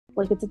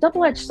like it's a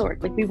double-edged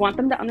sword. Like we want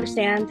them to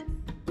understand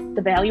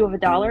the value of a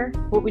dollar,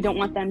 but we don't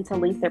want them to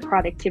link their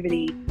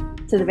productivity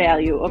to the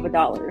value of a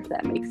dollar, if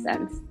that makes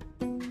sense.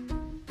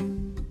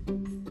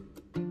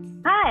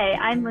 Hi,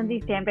 I'm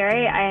Lindsay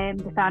Stanberry. I am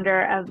the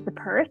founder of The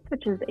Purse,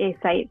 which is a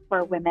site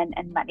for women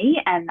and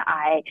money. And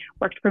I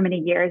worked for many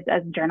years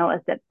as a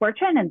journalist at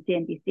Fortune and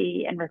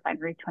CNBC and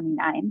Refinery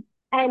 29.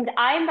 And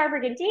I'm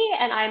Barbara Ginty,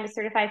 and I'm a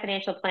certified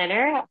financial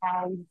planner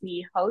and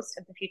the host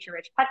of the Future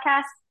Rich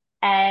podcast.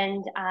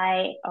 And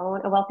I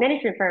own a wealth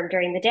management firm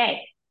during the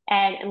day.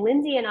 And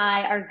Lindsay and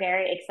I are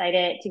very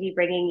excited to be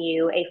bringing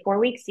you a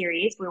 4-week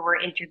series where we're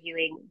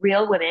interviewing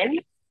real women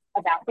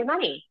about their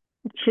money.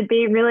 It should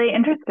be really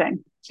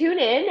interesting. Tune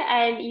in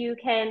and you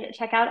can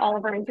check out all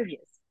of our interviews.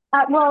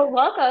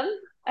 Welcome.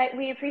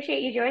 We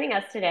appreciate you joining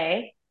us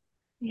today.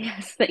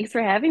 Yes, thanks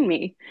for having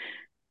me.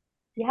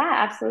 Yeah,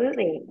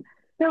 absolutely.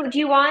 So, do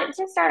you want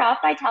to start off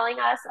by telling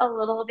us a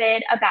little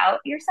bit about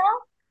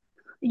yourself?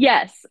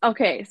 Yes.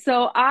 Okay.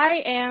 So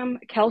I am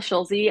Kel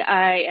Schulze.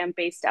 I am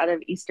based out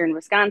of Eastern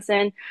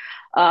Wisconsin.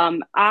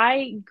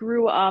 I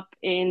grew up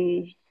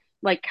in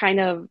like kind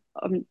of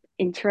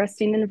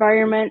interesting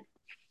environment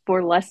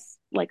for less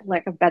like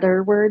lack of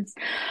better words.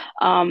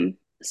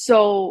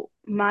 So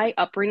my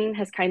upbringing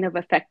has kind of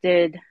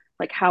affected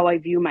like how I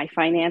view my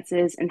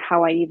finances and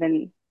how I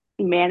even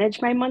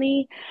manage my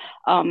money.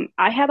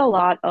 I had a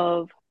lot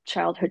of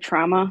childhood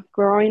trauma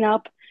growing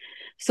up.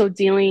 So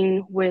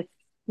dealing with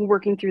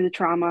working through the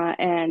trauma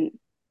and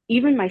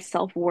even my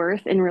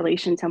self-worth in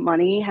relation to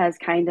money has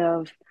kind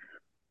of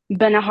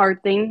been a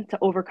hard thing to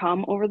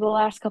overcome over the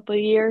last couple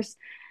of years.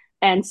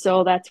 And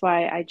so that's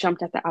why I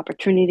jumped at the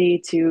opportunity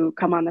to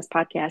come on this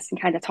podcast and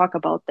kind of talk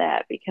about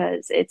that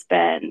because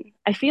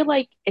I feel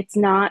like it's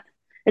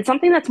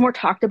something that's more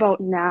talked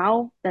about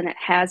now than it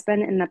has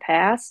been in the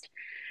past.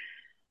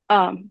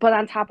 But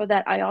on top of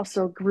that, I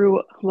also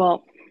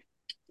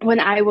when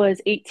I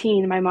was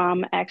 18, my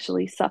mom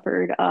actually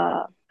suffered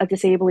a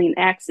disabling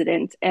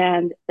accident,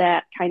 and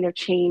that kind of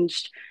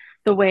changed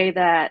the way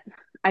that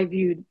I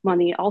viewed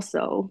money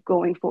also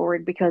going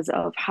forward because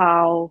of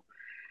how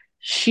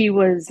she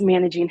was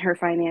managing her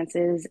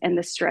finances and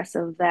the stress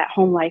of that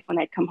home life when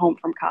I'd come home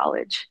from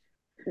college.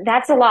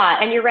 That's a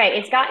lot. And you're right.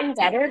 It's gotten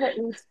better,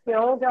 but we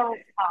still don't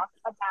talk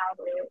about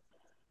it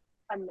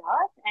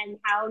enough. And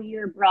how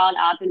you're brought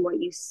up and what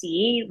you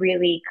see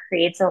really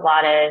creates a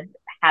lot of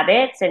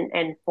habits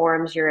and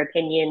forms your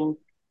opinion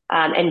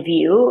and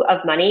view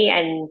of money.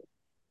 And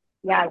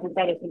yeah, as I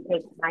said, it can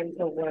take time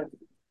to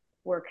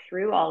work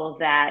through all of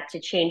that to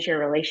change your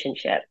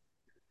relationship.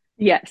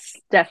 Yes,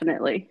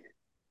 definitely.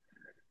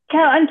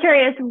 Kel, I'm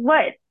curious,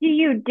 what do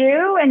you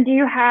do? And do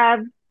you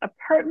have a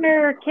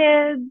partner or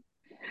kids?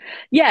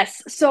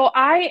 Yes, so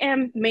I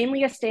am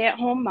mainly a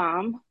stay-at-home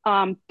mom,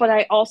 but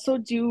I also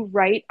do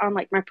write on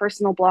like my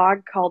personal blog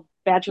called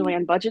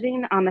Badgerland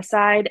Budgeting on the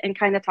side and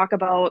kind of talk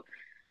about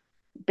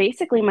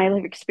basically my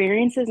life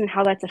experiences and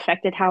how that's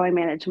affected how I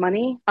manage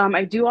money.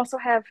 I do also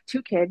have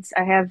two kids.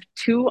 I have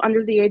two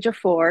under the age of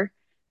 4,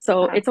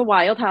 so Wow. it's a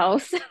wild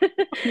house.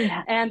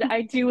 Yeah. And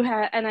I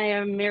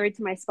am married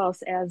to my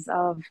spouse as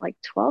of like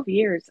 12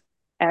 years,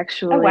 Oh,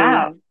 actually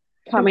wow.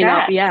 coming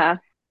up. Congrats. Yeah.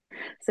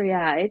 So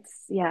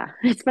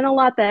it's been a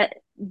lot that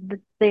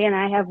they and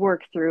I have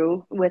worked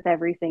through with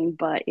everything,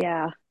 but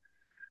yeah.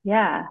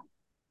 Yeah.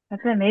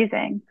 That's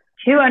amazing.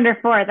 2 under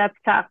 4, that's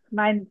tough.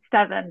 Mine's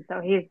 7,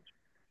 so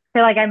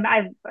feel like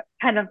I've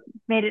kind of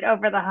made it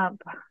over the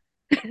hump.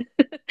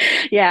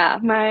 Yeah,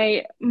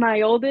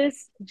 my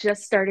oldest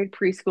just started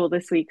preschool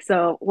this week. This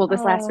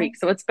last Oh, week.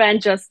 So it's been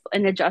just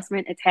an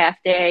adjustment. It's half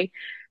day,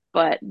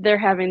 but they're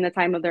having the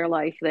time of their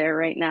life there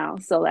right now.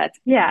 So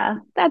yeah.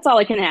 that's all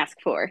I can ask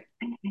for.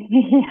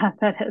 Yeah,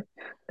 that is.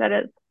 That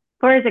is.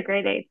 4 is a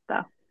great age,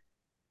 though.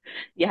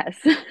 Yes.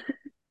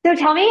 So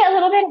tell me a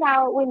little bit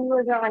about when you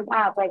were growing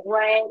up.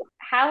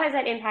 How has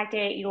that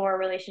impacted your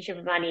relationship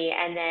with money?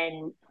 And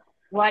then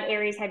what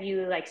areas have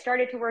you like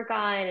started to work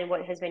on and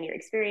what has been your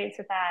experience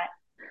with that?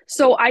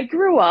 So I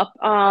grew up,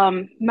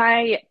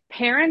 my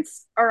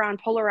parents are on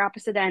polar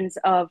opposite ends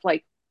of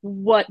like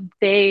what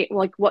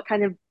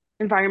kind of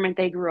environment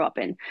they grew up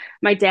in.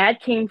 My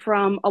dad came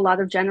from a lot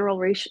of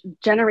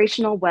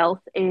generational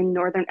wealth in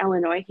Northern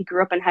Illinois. He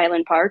grew up in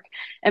Highland Park,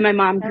 and my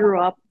mom grew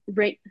Oh, up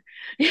right,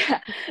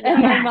 yeah,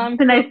 and yeah. my Yeah, mom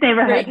it's a grew nice up right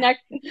neighborhood.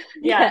 next,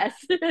 Yeah.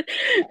 yes,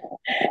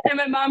 and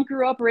my mom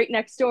grew up right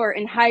next door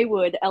in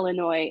Highwood,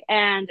 Illinois,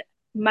 and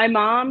my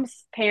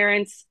mom's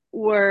parents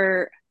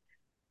were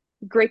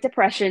Great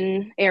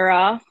Depression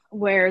era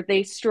where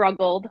they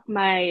struggled.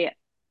 My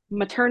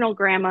maternal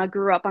grandma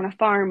grew up on a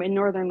farm in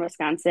northern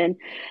Wisconsin.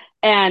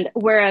 And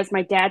whereas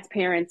my dad's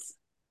parents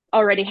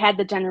already had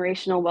the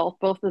generational wealth,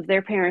 both of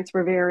their parents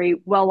were very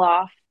well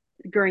off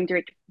during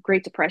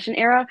Great Depression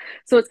era.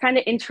 So it's kind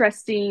of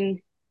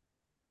interesting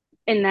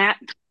in that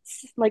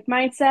like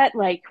mindset,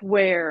 like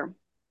where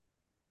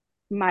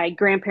my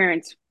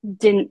grandparents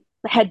didn't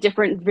had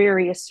different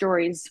various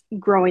stories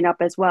growing up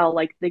as well,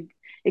 like the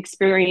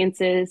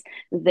experiences,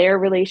 their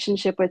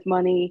relationship with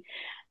money.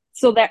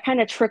 So that kind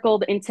of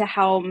trickled into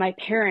how my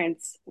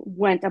parents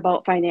went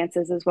about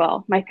finances as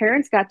well. My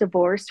parents got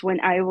divorced when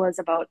I was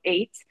about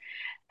 8,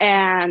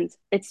 and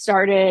it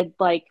started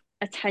like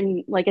a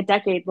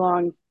decade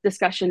long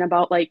discussion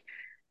about like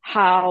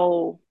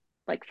how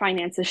like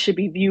finances should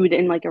be viewed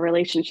in like a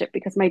relationship,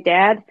 because my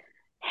dad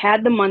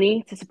had the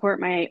money to support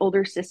my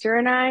older sister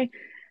and I,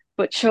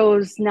 but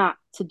chose not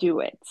to do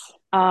it.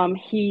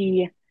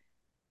 He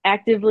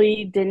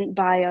actively didn't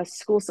buy us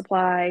school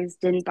supplies,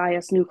 didn't buy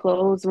us new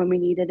clothes when we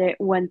needed it.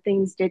 When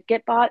things did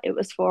get bought, it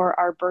was for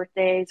our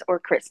birthdays or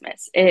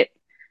Christmas. It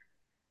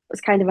was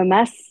kind of a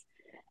mess.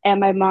 And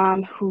my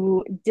mom,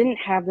 who didn't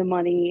have the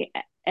money,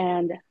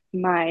 and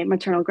my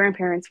maternal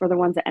grandparents were the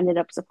ones that ended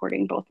up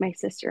supporting both my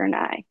sister and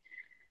I.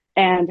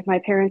 And my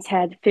parents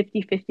had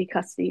 50-50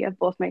 custody of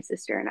both my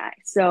sister and I.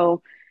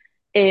 So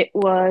it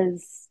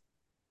was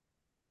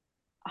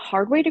a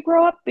hard way to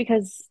grow up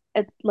because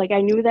like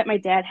I knew that my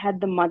dad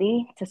had the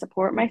money to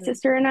support my Mhm.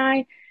 sister and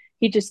I.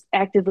 He just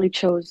actively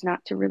chose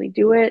not to really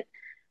do it.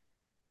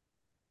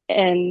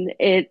 And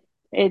it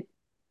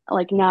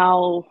like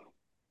now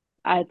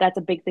that's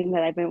a big thing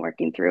that I've been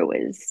working through,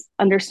 is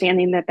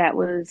understanding that that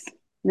was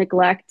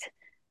neglect.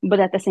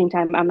 But at the same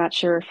time, I'm not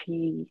sure if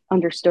he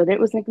understood it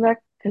was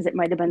neglect, because it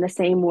might have been the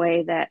same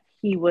way that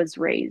he was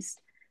raised.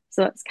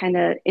 So it's kind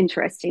of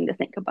interesting to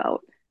think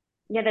about.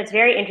 Yeah, that's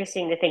very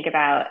interesting to think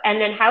about. And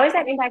then how has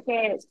that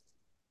impacted?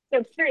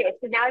 So curious.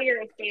 So now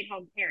you're a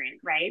stay-at-home parent,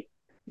 right?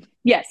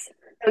 Yes.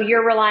 So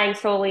you're relying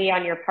solely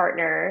on your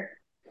partner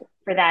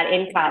for that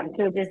income.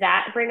 So does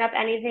that bring up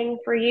anything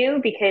for you?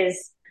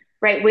 Because,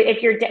 right,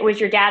 if was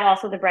your dad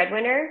also the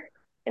breadwinner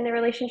in the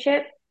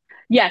relationship?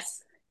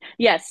 Yes.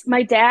 Yes.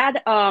 My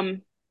dad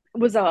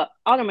was a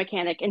auto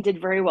mechanic and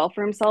did very well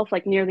for himself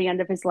like near the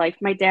end of his life.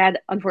 My dad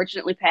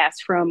unfortunately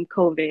passed from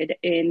COVID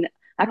in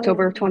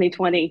October of Oh,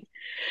 2020. I'm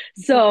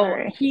so So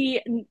sorry.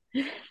 he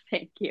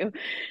thank you.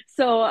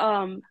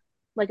 So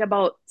like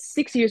about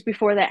 6 years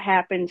before that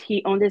happened,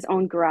 he owned his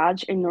own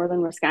garage in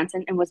northern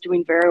Wisconsin and was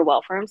doing very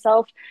well for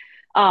himself.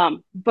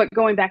 But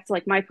going back to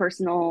like my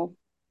personal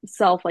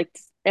self, like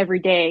every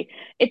day,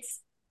 it's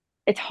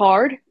it's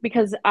hard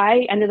because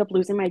I ended up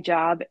losing my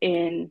job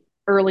in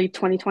early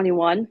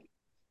 2021,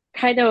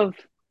 kind of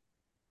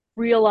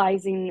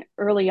realizing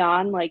early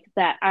on like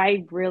that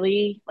I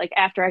really like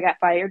after I got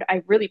fired,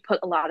 I really put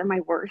a lot of my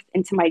worth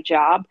into my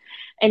job.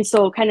 And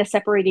so kind of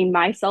separating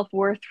my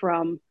self-worth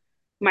from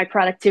my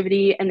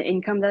productivity and the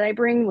income that I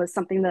bring was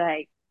something that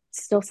I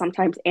still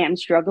sometimes am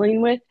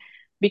struggling with,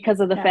 because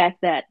of the Yeah.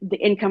 fact that the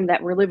income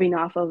that we're living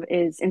off of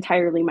is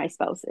entirely my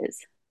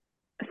spouse's.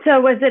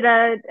 So was it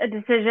a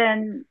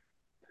decision,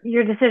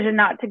 your decision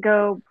not to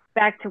go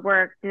back to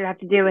work, did it have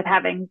to do with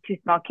having two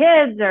small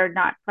kids or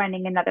not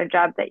finding another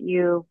job that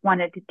you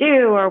wanted to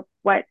do, or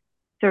what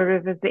sort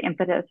of is the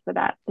impetus for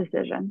that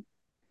decision?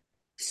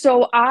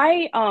 So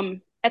I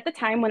at the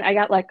time when I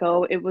got let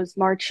go, it was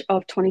March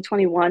of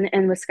 2021,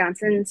 and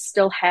Wisconsin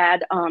still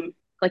had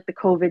like the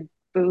COVID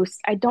boost.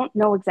 I don't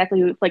know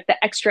exactly like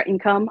the extra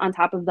income on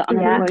top of the Yeah.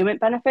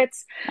 unemployment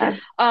benefits.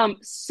 Uh,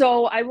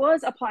 So I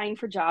was applying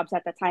for jobs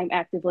at the time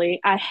actively.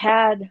 I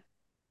had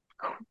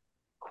qu-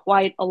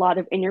 quite a lot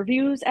of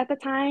interviews at the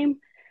time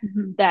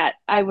mhm. that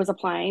I was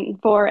applying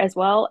for as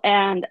well,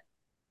 and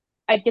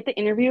I'd get the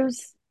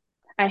interviews.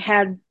 I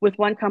had with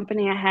one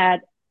company, I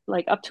had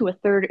like up to a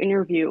third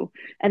interview,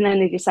 and then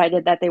they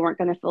decided that they weren't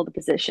going to fill the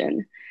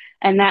position.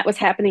 And that was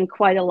happening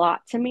quite a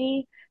lot to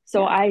me.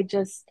 So Yeah. I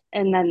just,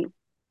 and then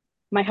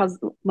my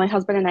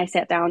husband and I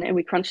sat down and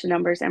we crunched the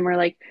numbers, and we're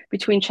like,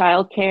 between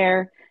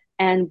childcare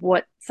and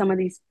what some of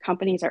these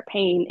companies are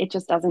paying, it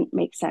just doesn't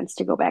make sense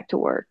to go back to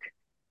work.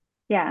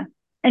 Yeah.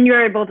 And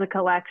you're able to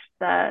collect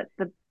the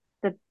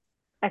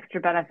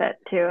extra benefit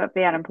too of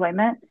the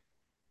unemployment.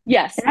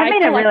 Yes, And that I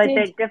made a really collected.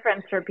 big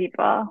difference for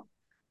people.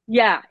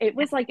 Yeah, it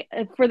was like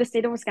for the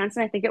state of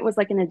Wisconsin, I think it was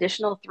like an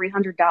additional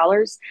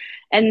 $300.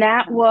 And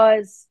that Yeah.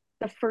 was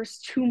the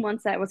first 2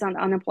 months that I was on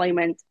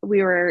unemployment.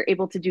 We were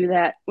able to do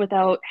that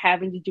without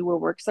having to do a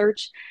work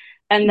search.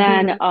 And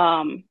then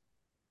Mm-hmm.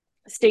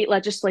 state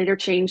legislator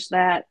changed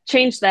that,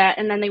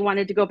 and then they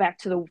wanted to go back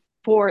to the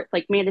four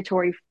like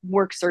mandatory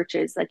work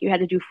searches. Like you had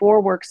to do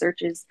 4 work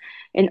searches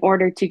in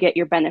order to get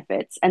your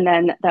benefits. And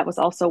then that was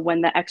also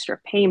when the extra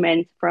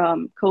payment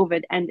from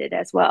COVID ended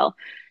as well.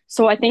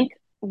 So I think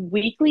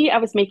weekly I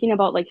was making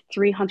about like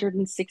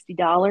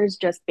 $360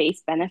 just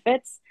base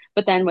benefits.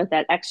 But then with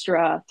that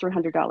extra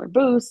 $300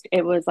 boost,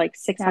 it was like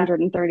Yeah.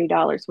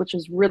 $630, which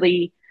was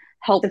really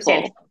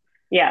substantial. helpful.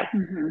 Yeah.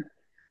 Mm-hmm.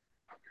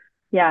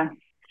 Yeah.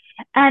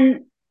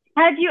 And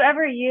have you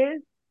ever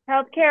used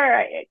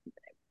childcare?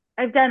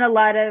 I've done a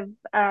lot of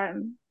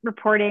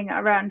reporting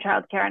around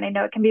childcare, and I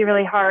know it can be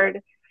really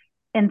hard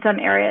in some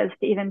areas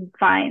to even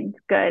find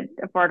good,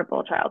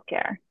 affordable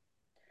childcare.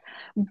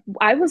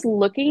 I was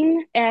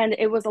looking, and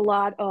it was a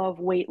lot of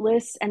wait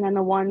lists, and then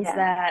the ones Yeah.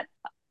 that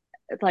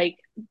like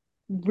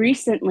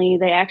recently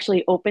they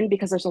actually opened,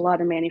 because there's a lot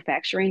of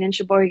manufacturing in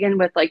Sheboygan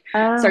with like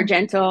Oh.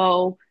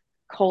 Sargento,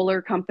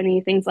 Kohler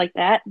Company, things like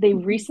that. They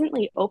Mhm.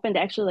 recently opened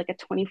actually like a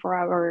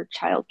 24-hour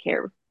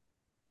childcare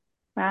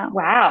Wow.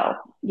 Wow.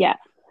 Yeah.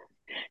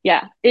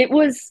 Yeah. It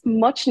was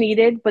much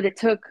needed, but it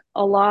took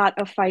a lot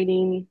of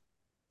fighting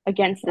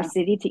against the Yeah.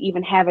 city to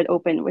even have it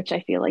open, which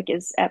I feel like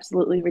is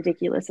absolutely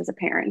ridiculous as a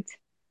parent.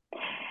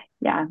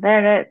 Yeah.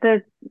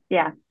 Those,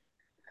 yeah.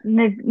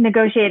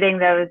 Negotiating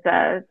those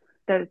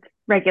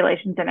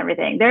regulations and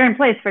everything. They're in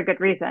place for good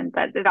reason,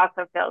 but it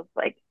also feels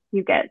like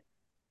you get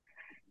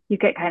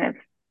kind of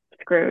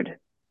screwed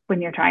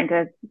when you're trying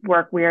to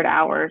work weird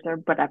hours or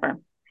whatever.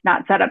 It's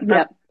not set up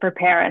Yep. for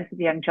parents of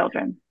young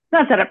children. It's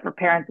not set up for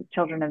parents of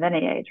children of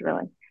any age,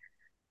 really.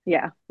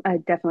 Yeah. I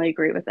definitely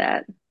agree with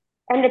that.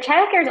 And the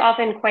childcare is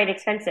often quite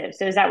expensive.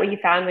 So is that what you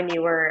found when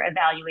you were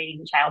evaluating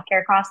the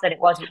childcare costs, that it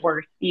wasn't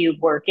worth you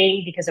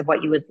working because of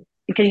what you would,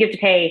 because you have to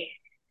pay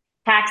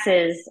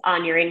taxes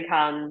on your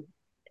income,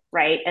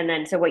 right? And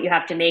then so what you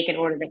have to make in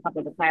order to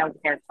cover the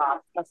childcare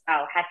costs, that's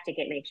how hectic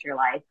it makes your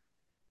life.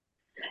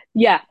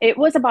 Yeah, it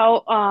was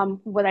about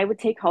what I would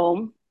take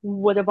home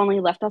would have only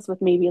left us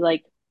with maybe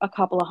like a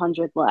couple of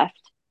hundred left.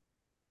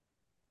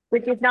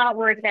 Which is not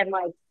worse than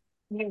like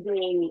you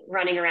being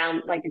running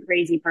around like a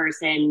crazy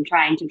person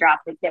trying to get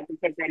the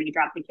kids ready,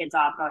 drop the kids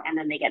off, and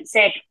then they get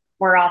sick.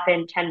 More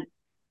often,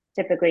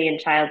 typically in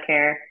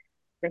childcare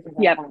versus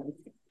at Yep. home.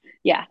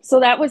 Yeah. So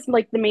that was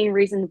like the main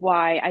reason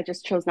why I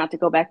just chose not to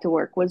go back to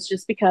work was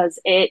just because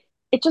it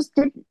just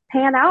didn't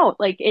pan out.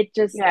 Like it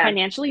just Yeah.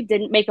 financially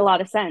didn't make a lot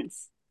of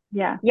sense.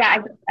 Yeah.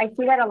 Yeah, I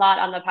see that a lot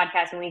on the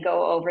podcast when we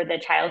go over the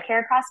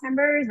childcare cost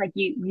numbers. Like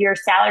your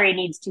salary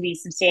needs to be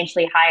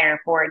substantially higher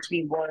for it to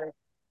be worth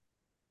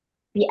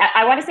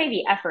I want to say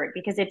the effort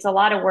because it's a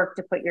lot of work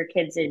to put your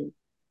kids in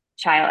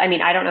I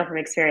mean, I don't know from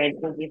experience,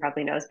 Lindsay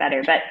probably knows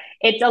better, but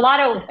it's a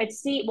lot of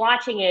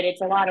watching it, it's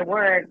a lot of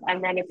work.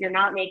 And then if you're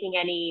not making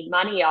any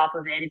money off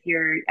of it, if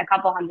you're a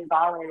couple $100s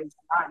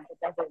a month,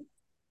 it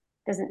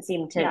doesn't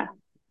seem to Yeah.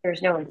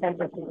 there's no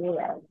incentive to do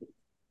it.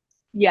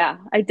 Yeah,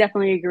 I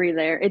definitely agree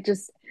there. It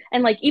just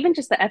and like even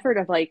just the effort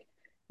of like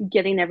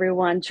getting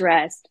everyone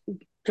dressed, Yeah.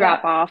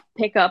 drop off,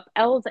 pick up,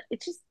 L's,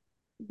 it's just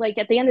like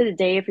at the end of the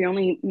day, if you're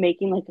only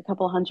making like a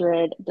couple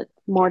hundred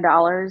more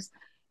dollars,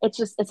 it's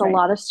a Right.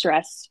 lot of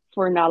stress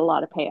for not a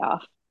lot of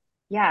payoff.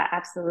 Yeah,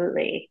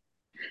 absolutely.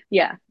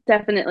 Yeah,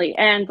 definitely.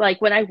 And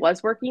like when I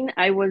was working,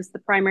 I was the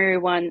primary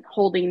one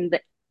holding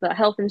the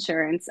health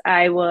insurance.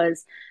 I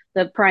was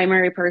the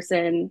primary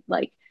person.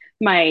 Like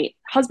my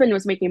husband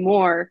was making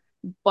more,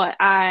 but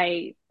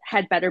I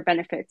had better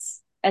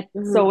benefits. So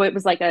Mhm. it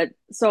was like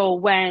so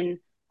when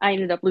I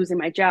ended up losing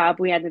my job,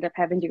 we ended up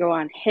having to go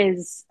on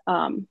his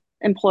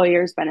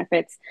employer's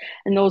benefits,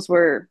 and those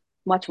were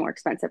much more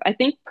expensive. I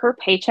think per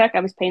paycheck, I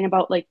was paying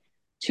about like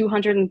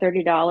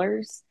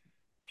 $230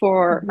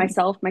 for Mm-hmm.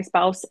 myself, my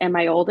spouse, and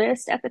my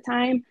oldest at the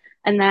time.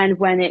 And then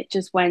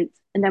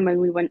when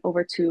we went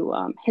over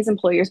to his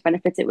employer's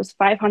benefits, it was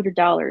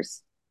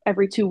 $500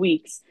 every 2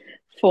 weeks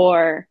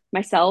for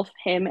myself,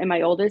 him, and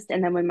my oldest.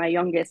 And then when my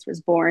youngest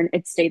was born,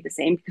 it stayed the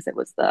same because it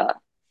was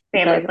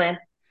Family the plan.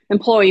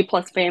 employee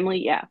plus family.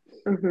 Yeah,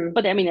 Hmm.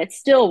 but I mean, it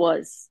still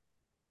was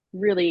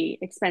really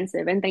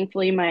expensive. And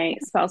thankfully, my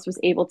spouse was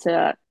able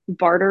to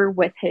barter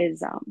with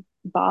his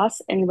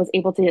boss and was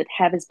able to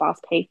have his boss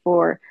pay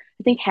for,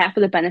 I think, half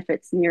of the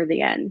benefits near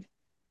the end.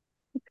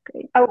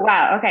 Great. Oh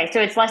wow. Okay. So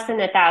it's less than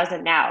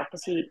 1,000 now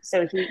because you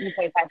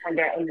pay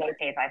 500 and they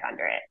pay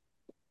 500.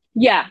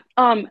 Yeah,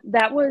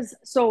 that was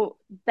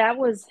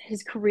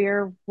his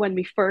career when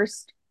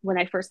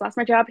I first lost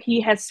my job.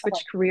 He has Okay.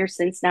 switched careers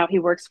since now he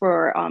works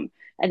for an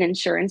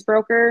insurance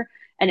broker,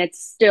 and it's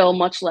still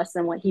much less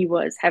than what he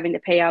was having to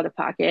pay out of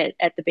pocket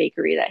at the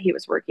bakery that he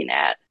was working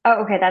at.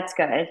 Oh, okay. That's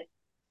good.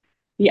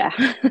 Yeah.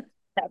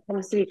 That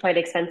tends to be quite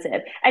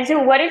expensive. And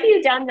so what have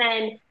you done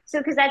then? So,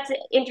 because that's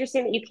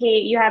interesting that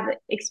you have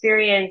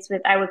experience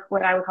with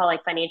what I would call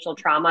like financial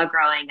trauma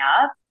growing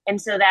up. And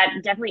so that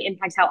definitely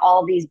impacts how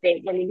all these I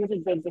mean, these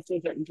are big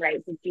decisions,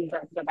 right? Since you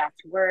have to go back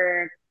to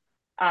work,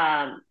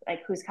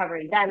 like who's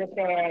covering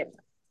benefits.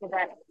 So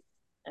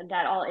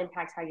that all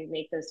impacts how you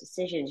make those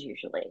decisions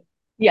usually.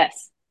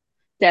 Yes,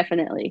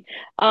 definitely.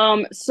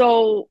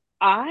 So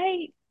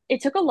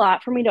it took a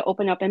lot for me to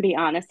open up and be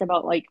honest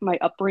about like my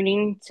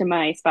upbringing to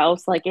my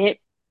spouse. Like it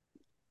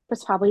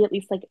was probably at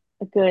least like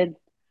a good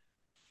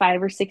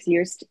 5 or 6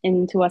 years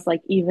into us,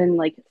 like even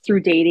like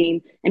through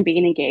dating and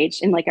being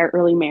engaged in like our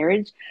early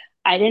marriage.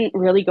 I didn't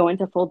really go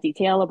into full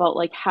detail about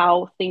like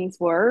how things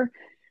were.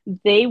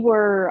 They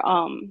were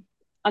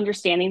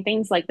understanding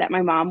things like that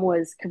my mom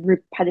was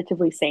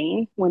repetitively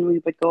saying when we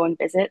would go and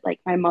visit. Like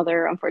my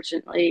mother,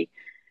 unfortunately,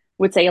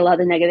 would say a lot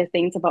of negative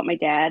things about my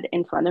dad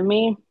in front of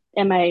me.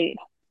 And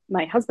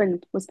my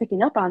husband was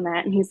picking up on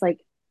that, and he's like,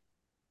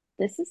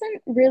 this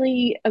isn't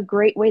really a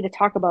great way to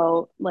talk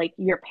about like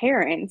your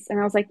parents. And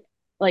I was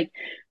like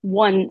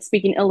one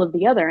speaking ill of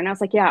the other. And I was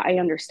like, yeah, I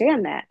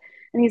understand that.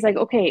 And he's like,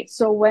 okay,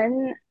 so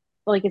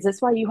is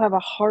this why you have a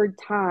hard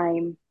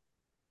time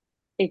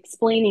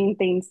explaining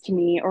things to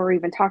me or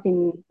even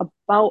talking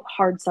about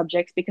hard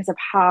subjects because of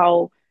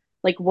how,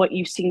 like, what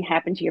you've seen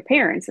happen to your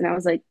parents? And I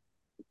was like,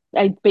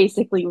 I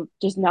basically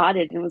just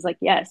nodded and was like,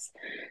 yes.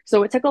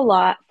 So it took a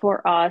lot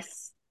for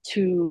us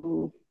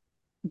to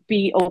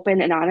be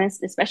open and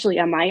honest, especially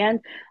on my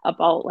end,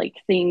 about like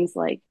things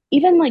like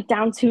even like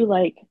down to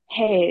like,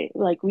 hey,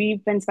 like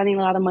we've been spending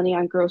a lot of money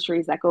on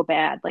groceries that go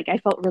bad. Like I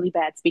felt really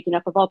bad speaking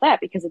up about that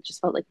because it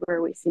just felt like we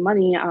were wasting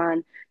money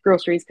on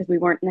groceries because we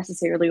weren't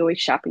necessarily always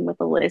shopping with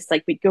a list.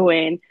 Like we'd go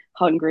in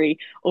hungry,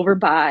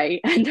 overbuy,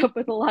 end up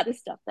with a lot of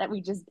stuff that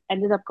we just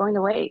ended up going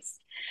to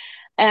waste.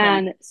 Yeah.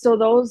 And so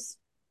those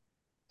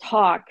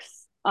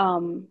talks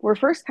were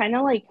first kind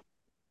of like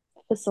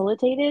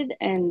facilitated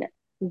and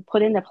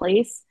put into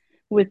place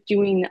with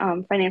doing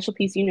Financial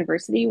Peace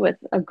University with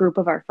a group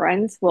of our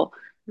friends. Well,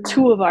 Mhm.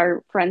 two of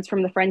our friends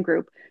from the friend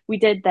group. We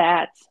did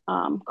that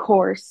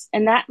course,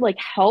 and that like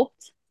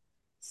helped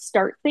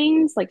start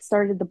things, like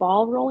started the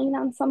ball rolling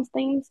on some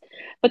things.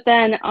 But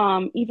then,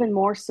 even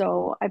more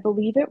so, I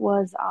believe it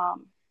was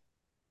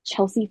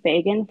Chelsea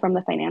Fagan from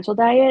the Financial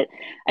Diet.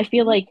 I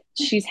feel like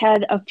she's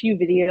had a few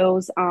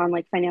videos on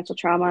like financial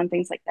trauma and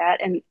things like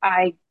that. And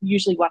I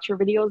usually watch her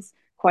videos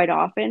quite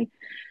often.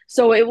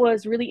 So it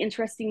was really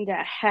interesting to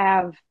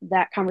have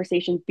that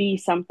conversation be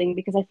something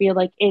because I feel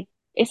like it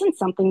isn't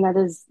something that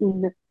is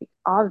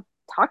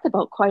talked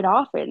about quite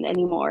often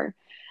anymore.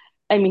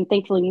 I mean,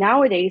 thankfully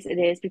nowadays it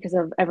is because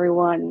of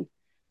everyone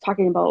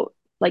talking about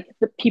like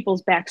the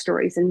people's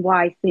backstories and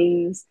why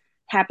things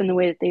happen the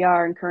way that they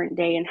are in current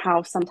day and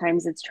how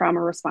sometimes it's trauma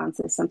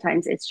responses,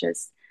 sometimes it's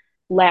just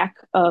lack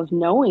of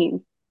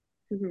knowing,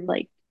 Mhm.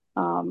 like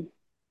um,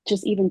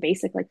 just even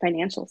basic like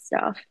financial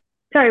stuff.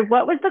 Sorry,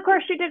 what was the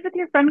course you did with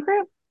your friend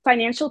group?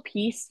 Financial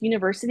Peace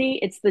University,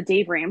 it's the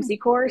Dave Ramsey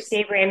course.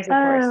 Dave Ramsey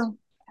course. Oh,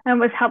 and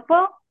was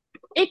helpful?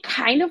 It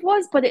kind of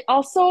was, but it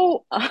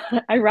also,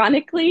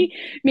 ironically,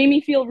 made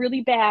me feel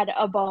really bad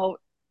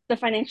about the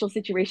financial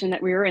situation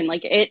that we were in.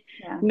 Like it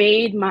Yeah.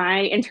 made my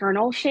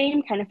internal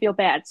shame kind of feel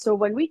bad. So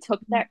when we took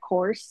that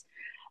course,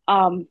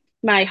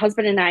 my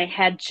husband and I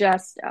had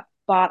just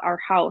bought our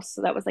house.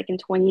 So that was like in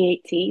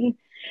 2018.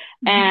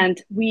 Mhm.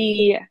 And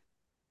we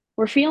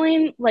were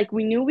feeling like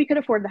we knew we could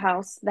afford the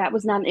house. That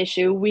was not an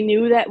issue. We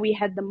knew that we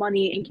had the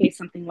money in case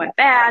something went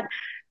bad,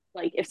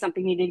 like if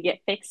something needed to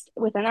get fixed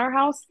within our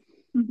house,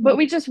 but Mhm.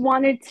 we just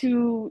wanted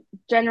to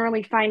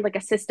generally find like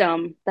a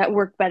system that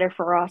worked better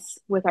for us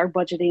with our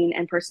budgeting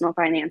and personal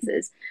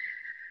finances.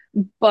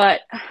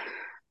 But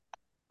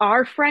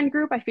our friend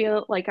group, I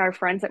feel like our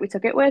friends that we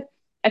took it with,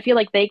 I feel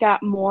like they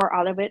got more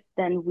out of it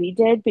than we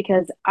did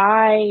because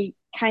I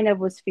kind of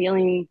was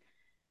feeling,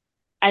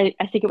 I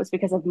think it was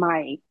because of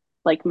my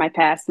like my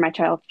past, my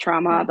child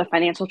trauma, Yeah. the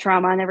financial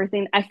trauma and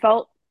everything. I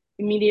felt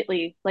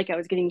immediately like I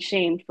was getting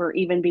shamed for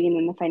even being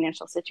in the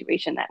financial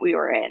situation that we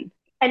were in.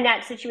 And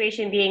that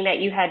situation being that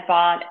you had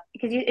bought,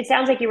 because it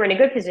sounds like you were in a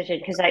good position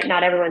because like,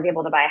 not everyone's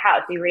able to buy a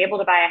house. You were able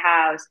to buy a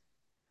house.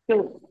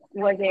 So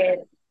was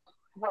it,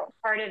 what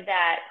part of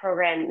that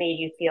program made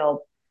you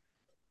feel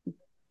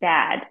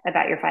bad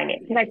about your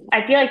finances? Because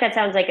I feel like that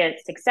sounds like a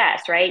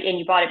success, right? And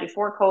you bought it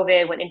before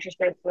COVID when interest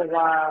rates were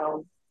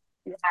low.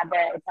 You had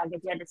the, it sounds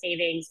like you had the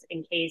savings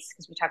in case,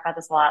 because we talk about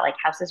this a lot, like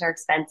houses are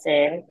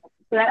expensive.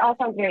 So that all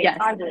sounds very Yes.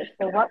 positive.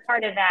 So what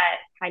part of that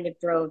kind of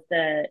drove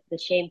the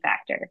shame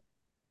factor?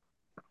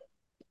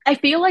 I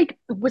feel like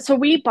so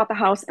we bought the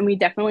house and we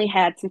definitely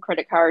had some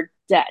credit card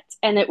debt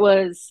and it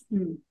was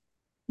Mm.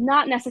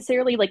 not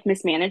necessarily like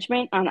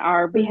mismanagement on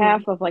our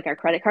behalf Mhm. of like our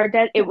credit card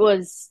debt. It Yeah.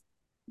 was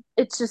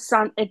it's just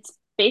some it's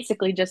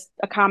basically just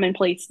a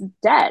commonplace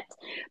debt.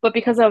 But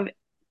because of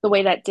the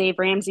way that Dave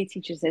Ramsey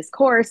teaches his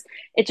course,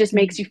 it just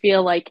makes Mhm. you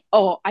feel like,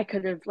 oh, I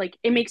could have like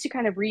it makes you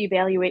kind of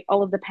reevaluate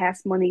all of the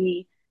past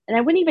money. And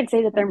I wouldn't even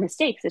say that they're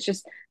mistakes. It's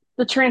just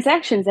the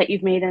transactions that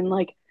you've made and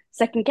like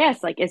second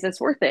guess, like, is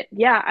this worth it?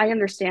 Yeah, I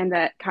understand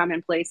that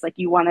commonplace. Like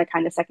you want to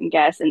kind of second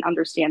guess and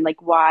understand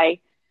like why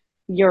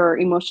you're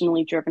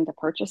emotionally driven to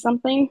purchase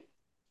something.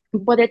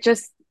 But it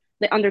just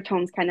the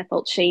undertones kind of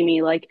felt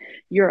shamey, like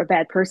you're a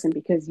bad person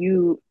because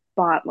you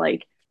bought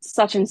like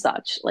such and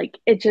such. Like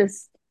it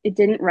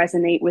didn't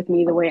resonate with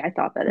me the way I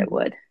thought that it Mhm.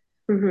 would.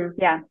 Mm-hmm.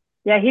 Yeah.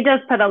 Yeah. He does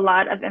put a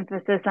lot of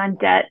emphasis on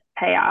debt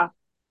payoff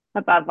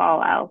above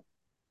all else,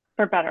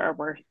 for better or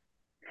worse.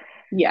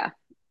 Yeah,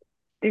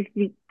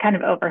 He kind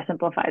of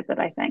oversimplifies it,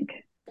 I think.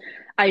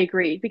 I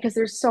agree because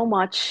there's so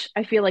much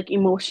I feel like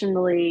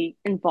emotionally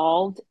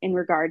involved in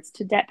regards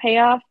to debt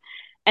payoff.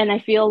 And I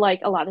feel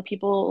like a lot of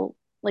people,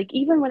 like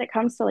even when it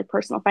comes to like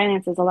personal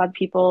finances, a lot of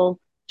people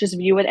just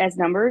view it as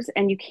numbers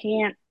and you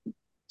can't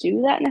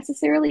do that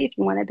necessarily if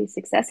you want to be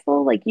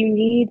successful. Like you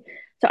need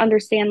to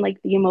understand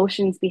like the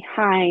emotions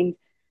behind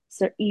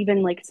so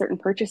even like certain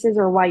purchases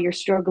or why you're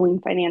struggling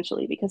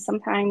financially because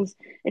sometimes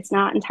it's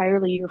not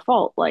entirely your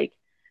fault. Like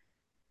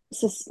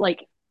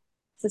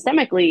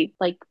systemically,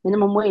 like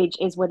minimum wage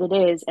is what it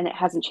is and it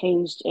hasn't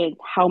changed in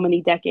how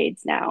many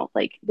decades now.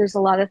 Like there's a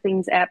lot of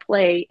things at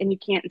play and you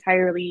can't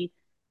entirely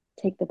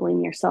take the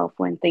blame yourself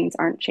when things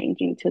aren't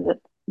changing to the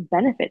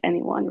benefit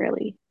anyone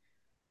really.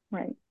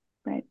 Right.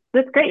 Right.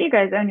 That's great. You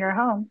guys own your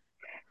home.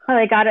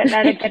 Probably got it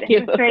at a Thank good you.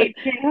 interest rate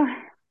too.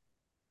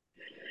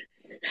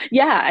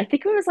 Yeah, I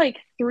think it was like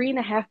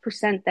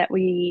 3.5% that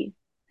we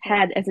Yeah.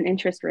 had as an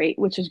interest rate,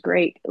 which is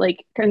great.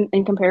 Like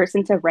in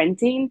comparison to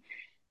renting,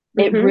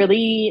 it Mm-hmm.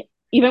 really,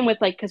 even with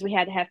like, because we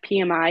had to have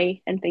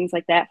PMI and things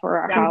like that for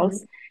our Yeah.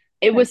 house,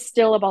 it was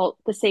still about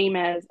the same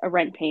as a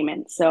rent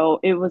payment. So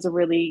it was a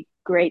really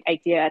great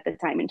idea at the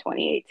time in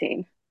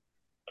 2018.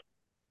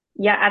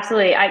 Yeah,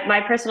 absolutely.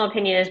 My personal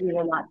opinion is we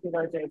will not see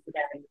those rates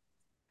again.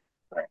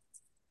 But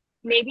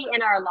maybe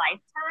in our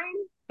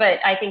lifetime, but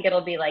I think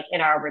it'll be like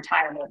in our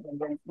retirement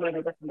when we're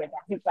maybe looking to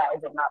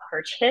downsize and not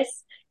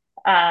purchase.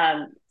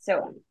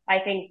 So I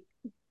think,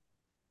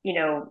 you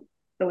know,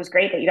 it was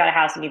great that you got a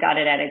house and you got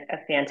it at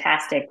a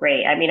fantastic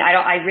rate. I mean,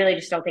 I really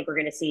just don't think we're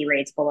going to see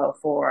rates below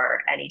four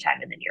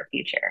anytime in the near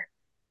future.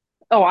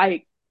 Oh,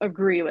 I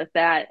agree with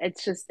that.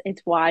 It's just,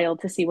 it's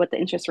wild to see what the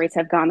interest rates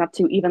have gone up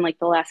to, even like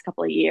the last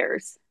couple of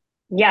years.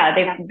 Yeah,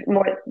 they've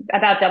more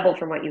about doubled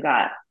from what you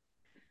got.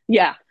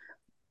 Yeah.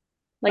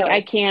 Like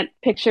I So can't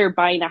picture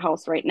buying a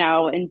house right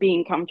now and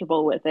being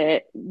comfortable with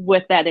it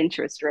with that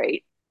interest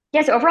rate.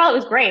 yes, overall it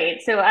was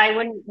great. So I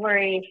wouldn't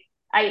worry.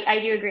 I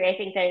do agree. I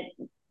think that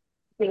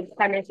the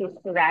premise is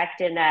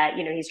correct in that,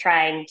 you know, he's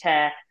trying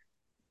to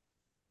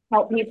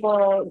help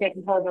people get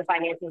control of their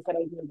finances, but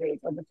I do agree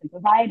it's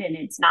oversimplified and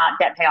it's not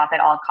debt payoff at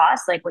all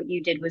costs. Like what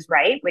you did was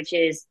right, which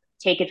is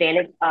take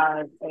advantage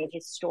of a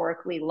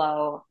historically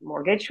low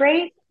mortgage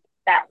rate.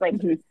 That like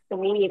Mhm. to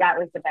me, that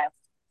was the best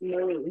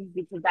move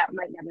because that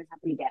might never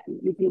happen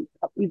again.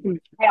 You can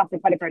pay off the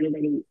credit card at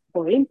any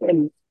point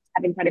and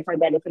having credit card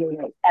debt is something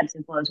that ebbs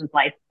and flows with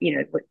life, you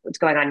know, what's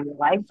going on in your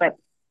life. But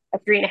a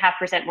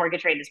 3.5%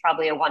 mortgage rate is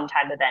probably a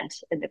one-time event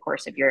in the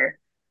course of your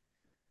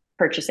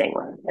purchasing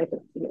one, like,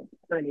 you know,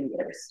 30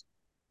 years.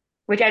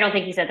 Which I don't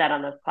think he said that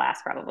on the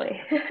class,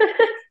 probably.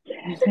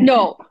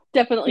 No,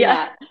 definitely Yeah.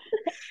 not.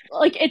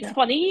 Like it's Yeah.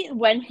 funny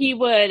when he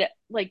would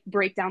like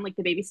break down like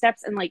the baby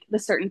steps and like the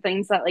certain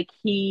things that like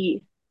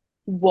he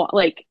want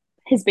like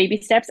his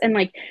baby steps and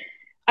like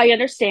I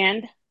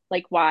understand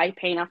like why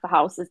paying off the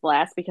house is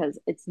last because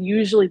it's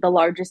usually the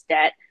largest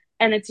debt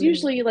and it's Mm-hmm.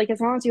 usually like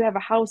as long as you have a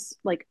house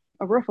like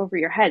a roof over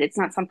your head it's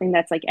not something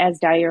that's like as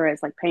dire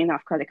as like paying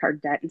off credit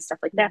card debt and stuff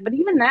like that but Mm-hmm.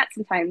 even that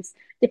sometimes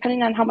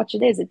depending on how much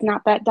it is it's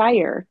not that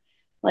dire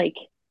like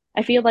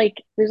I feel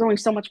like there's only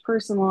so much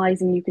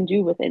personalizing you can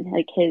do within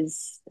like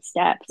his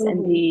steps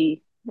and Mm-hmm.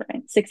 be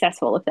Right.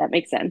 successful if that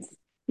makes sense.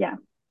 Yeah.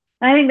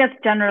 I think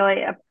that's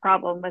generally a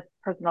problem with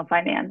personal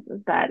finance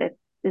is that it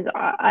is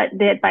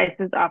the advice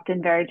is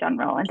often very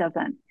general and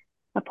doesn't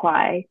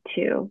apply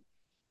to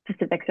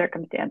specific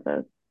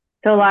circumstances.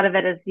 So a lot of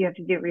it is you have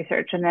to do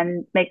research and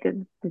then make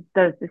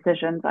those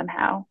decisions on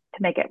how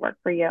to make it work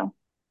for you.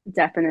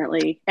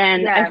 Definitely.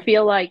 And I Yeah.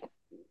 feel like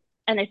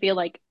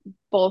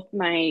both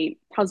my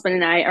husband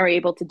and I are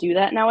able to do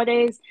that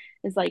nowadays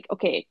is like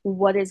okay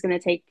what is going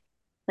to take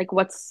like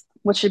what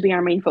should be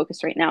our main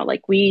focus right now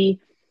like we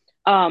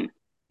um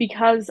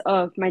because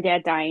of my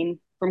dad dying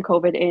from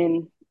COVID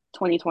in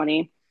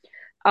 2020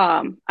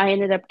 I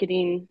ended up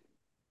getting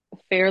a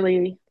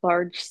fairly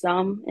large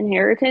sum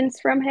inheritance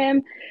from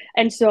him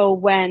and so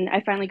when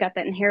I finally got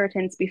that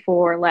inheritance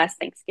before last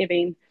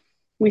Thanksgiving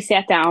we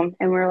sat down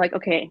and we were like,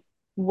 okay,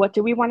 what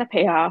do we want to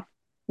pay off?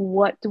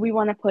 What do we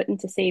want to put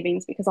into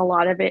savings? Because a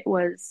lot of it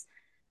was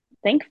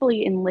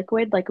thankfully in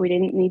liquid. Like we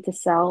didn't need to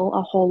sell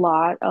a whole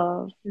lot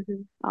of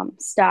Mm-hmm.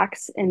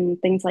 stocks and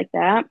things like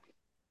that.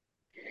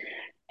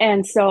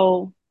 And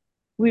so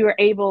we were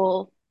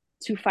able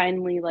to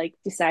finally like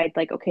decide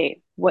like,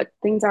 okay, what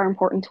things are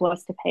important to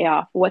us to pay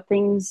off? What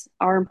things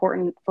are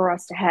important for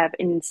us to have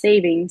in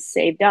savings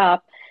saved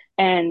up?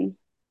 And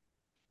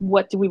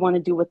what do we want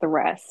to do with the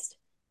rest?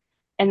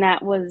 And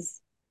that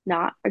was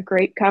not a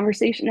great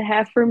conversation to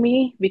have for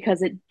me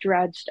because it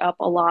dredged up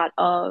a lot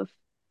of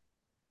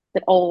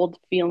the old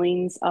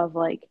feelings of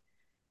like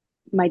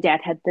my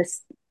dad had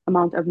this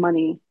amount of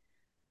money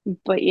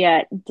but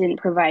yet didn't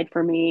provide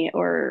for me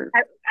or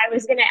I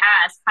was going to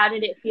ask, how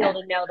did it feel yeah,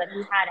 to know that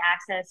he had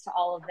access to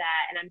all of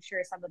that? And I'm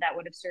sure some of that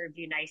would have served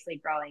you nicely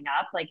growing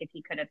up. Like if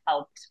he could have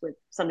helped with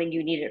something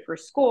you needed for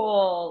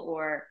school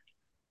or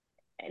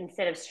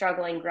instead of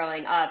struggling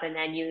growing up and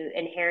then you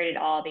inherited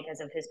all because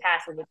of his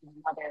passing, which is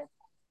another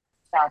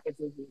stuff if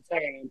you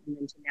inherit. And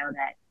then to know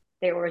that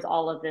there was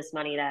all of this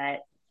money that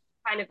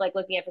kind of like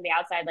looking at it from the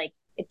outside, like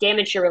it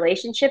damaged your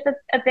relationship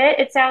a bit,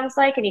 it sounds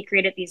like, and he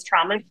created these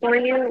traumas for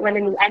you when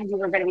in the end you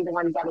were going to be the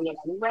one getting it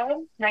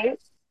anyway, right?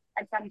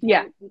 At some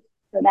yeah, point.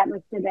 So that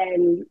must have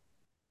been,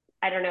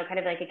 I don't know, kind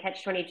of like a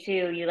catch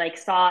 22. You like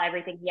saw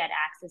everything he had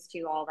access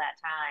to all that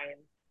time.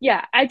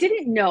 yeah, I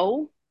didn't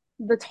know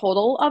the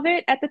total of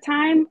it at the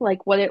time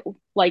like what it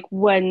like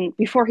when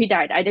before he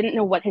died I didn't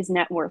know what his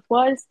net worth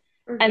was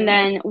and Mm-hmm.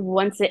 then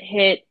once it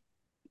hit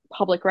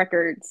public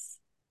records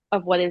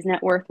of what his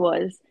net worth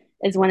was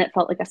is when it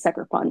felt like a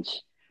sucker punch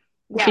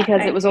Yeah,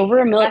 because it was over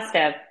a it million. must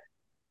have.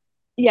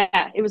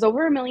 Yeah, it was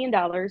over $1 million,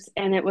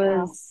 and it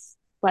Wow. was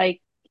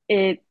like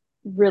it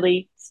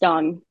really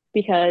stung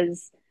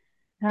because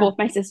Yeah. both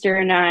my sister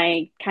and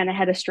I kind of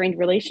had a strained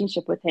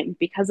relationship with him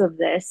because of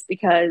this,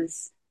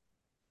 because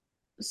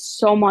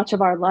so much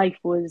of our life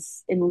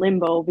was in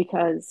limbo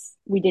because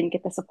we didn't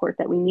get the support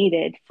that we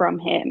needed from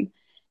him.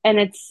 And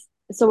it's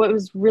so it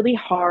was really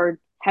hard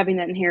having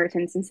that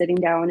inheritance and sitting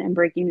down and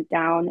breaking it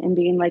down and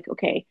being like,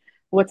 okay,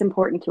 what's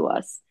important to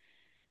us?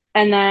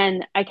 And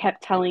then I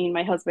kept telling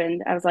my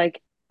husband, I was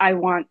like, I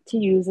want to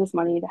use this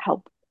money to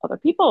help other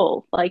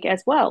people, like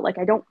as well. Like,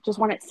 I don't just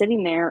want it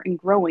sitting there and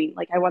growing.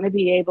 Like, I want to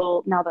be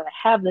able, now that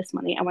I have this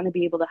money, I want to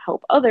be able to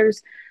help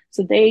others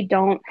so they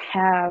don't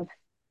have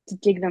to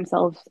dig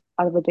themselves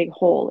out of a big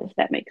hole, if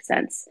that makes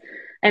sense.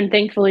 And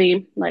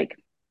thankfully, like,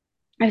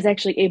 I was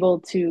actually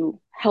able to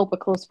help a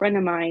close friend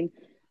of mine.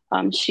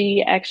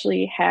 She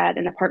actually had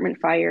an apartment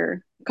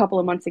fire a couple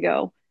of months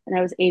ago, and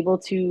I was able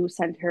to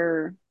send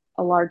her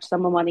a large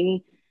sum of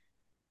money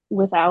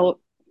without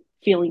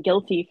feeling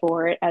guilty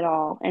for it at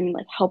all, and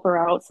like help her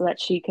out so that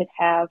she could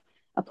have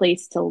a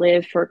place to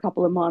live for a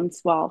couple of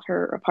months while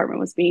her apartment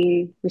was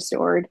being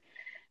restored.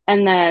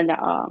 And then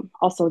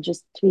also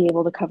just to be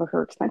able to cover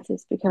her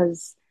expenses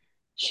because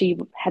she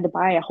had to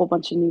buy a whole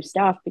bunch of new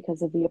stuff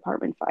because of the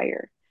apartment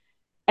fire.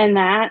 In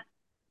that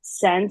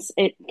sense,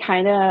 it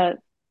kind of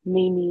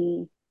made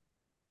me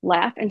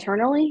laugh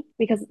internally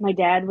because my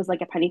dad was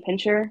like a penny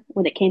pincher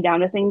when it came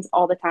down to things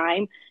all the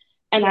time.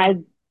 And Yeah. I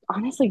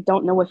honestly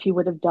don't know if he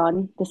would have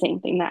done the same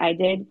thing that I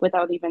did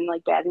without even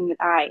like batting an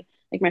eye.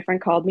 Like my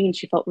friend called me and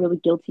she felt really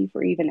guilty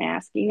for even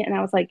asking. And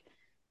I was like,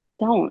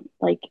 don't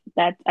like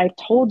that. I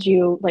told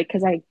you, like,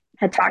 because I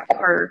had talked to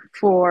her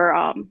for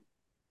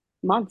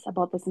months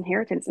about this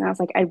inheritance. And I was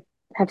like, I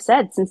have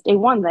said since day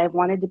one that I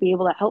wanted to be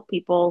able to help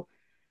people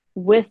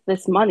with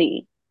this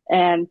money.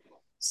 And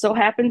so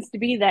happens to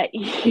be that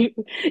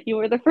you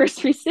were the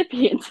first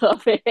recipient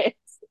of it.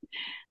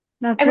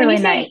 That's And when you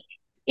really nice. say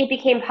it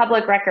became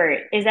public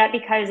record, is that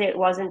because it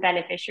wasn't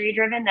beneficiary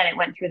driven, that it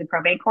went through the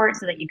probate court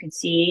so that you could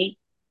see?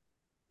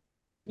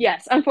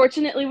 Yes,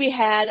 unfortunately, we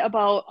had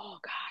about, oh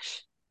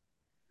gosh,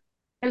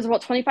 it was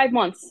about 25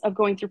 months of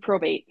going through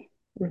probate.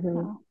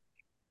 Mhm. Oh.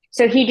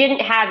 So he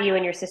didn't have you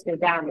and your sister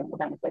down with the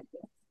benefit.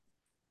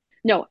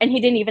 No, and he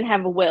didn't even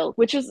have a will,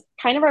 which is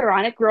kind of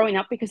ironic growing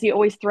up because he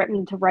always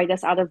threatened to write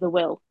us out of the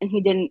will, and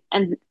he didn't,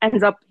 and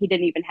ends up he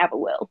didn't even have a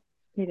will.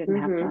 He didn't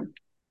have Hmm. one.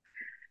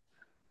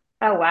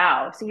 Oh,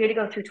 wow. So you had to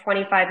go through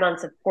 25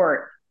 months of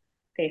court,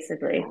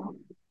 basically.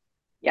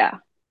 Yeah,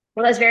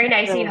 Well, that's very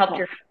nice that you Really helped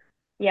tough.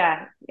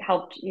 yeah,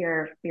 helped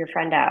your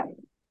friend out.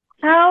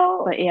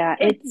 How but yeah,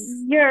 is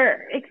it's your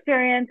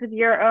experience with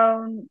your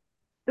own,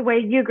 the way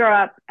you grow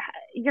up?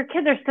 Your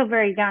kids are still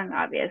very young,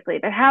 obviously,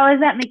 but how is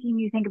that making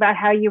you think about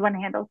how you want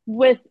to handle?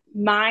 with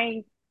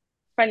my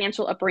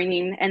financial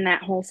upbringing and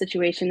that whole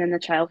situation and the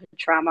childhood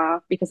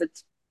trauma because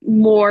it's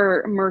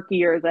more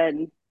murkier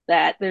than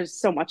that. There's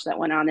so much that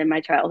went on in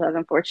my childhood,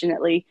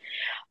 unfortunately.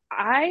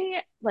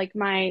 I like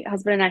my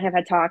husband and I have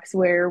had talks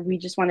where we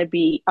just want to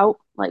be out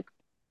like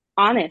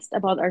honest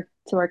about our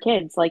to our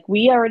kids. Like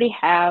we already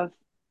have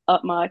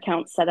UPMA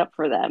accounts set up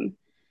for them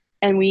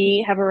and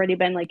we have already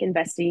been like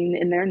investing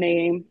in their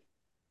name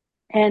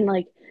and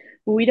like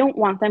we don't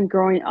want them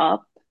growing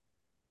up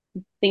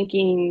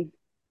thinking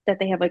that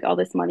they have like all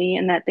this money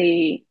and that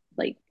they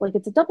like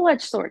it's a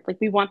double-edged sword. Like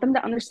we want them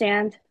to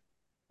understand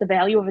the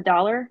value of a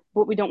dollar,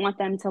 but we don't want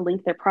them to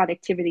link their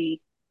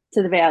productivity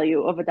to the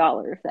value of a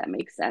dollar, if that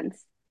makes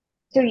sense.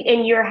 So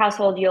in your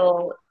household,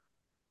 you'll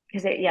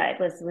because yeah,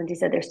 as Lindsay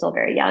said, they're still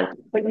very young,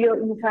 but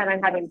you plan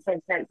on having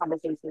transparent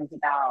conversations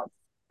about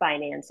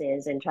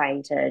finances and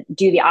trying to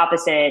do the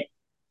opposite,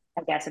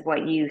 I guess, of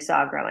what you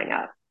saw growing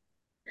up.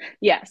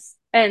 Yes.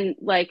 And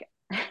like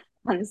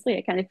honestly,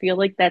 I kind of feel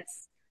like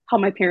that's how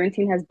my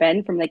parenting has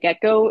been from the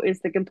get-go is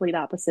the complete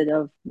opposite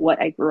of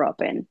what I grew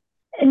up in.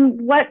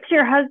 And what's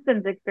your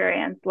husband's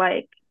experience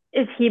like?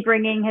 Is he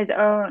bringing his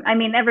own? I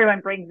mean, everyone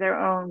brings their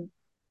own,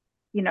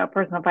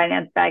 personal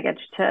finance baggage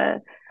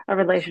to a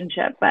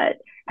relationship, but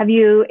have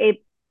you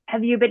a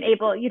have you been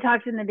able? You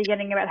talked in the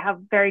beginning about how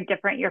very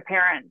different your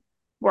parents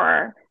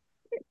were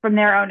from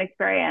their own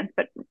experience,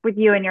 but with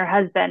you and your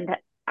husband,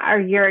 are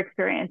your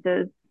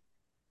experiences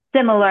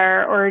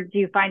similar, or do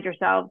you find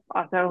yourself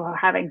also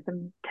having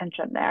some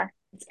tension there?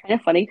 It's kind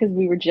of funny because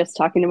we were just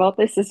talking about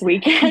this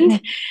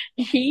weekend.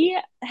 He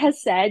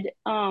has said,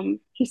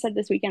 he said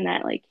this weekend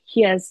that like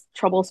he has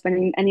trouble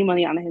spending any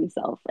money on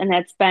himself, and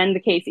that's been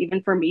the case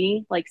even for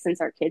me. Like since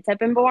our kids have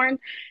been born,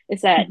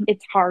 is that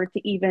it's hard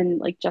to even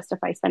like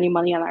justify spending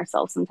money on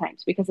ourselves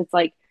sometimes because it's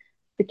like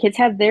the kids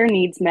have their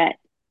needs met,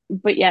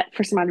 but yet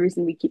for some odd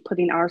reason we keep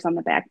putting ours on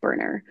the back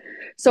burner.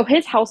 So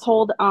his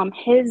household,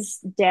 his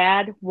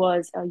dad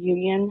was a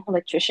union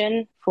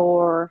electrician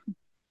for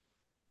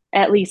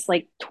at least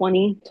like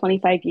 20,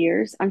 25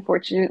 years.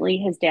 Unfortunately,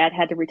 his dad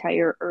had to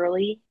retire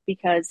early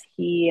because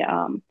he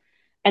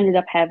ended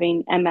up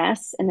having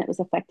MS and it was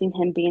affecting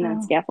him being on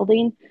Oh,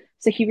 scaffolding.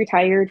 So he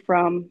retired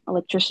from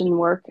electrician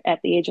work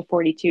at the age of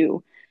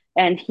 42.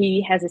 And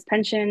he has his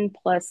pension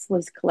plus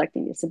was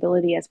collecting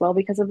disability as well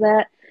because of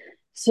that.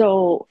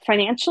 So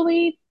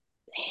financially,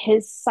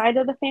 his side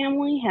of the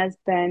family has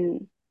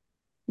been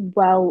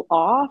well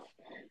off,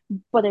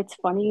 but it's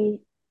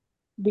funny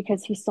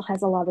because he still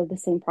has a lot of the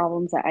same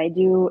problems that I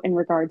do in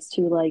regards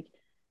to like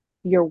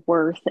your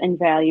worth and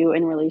value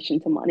in relation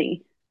to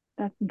money.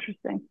 that's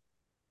interesting.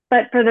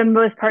 but for the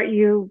most part,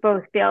 you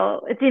both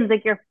feel it seems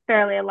like you're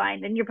fairly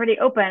aligned and you're pretty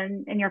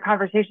open in your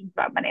conversations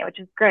about money, which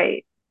is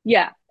great.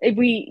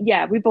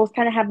 We both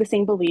kind of have the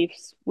same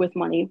beliefs with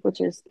money, which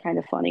is kind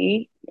of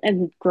funny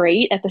and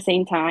great at the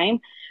same time.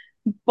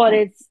 But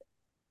Yeah.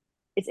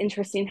 it's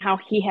interesting how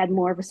he had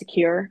more of a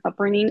secure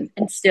upbringing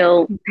and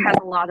still has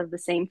a lot of the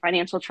same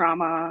financial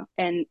trauma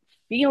and Yeah.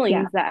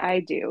 feelings that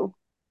I do.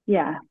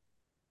 Yeah.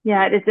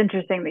 Yeah. It is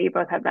interesting that you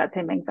both have that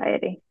same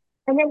anxiety.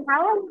 And then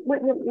how, what,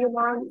 your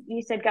mom,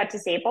 you said got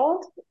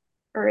disabled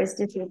or is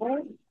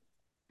disabled?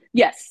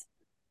 Yes,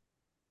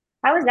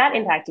 How has that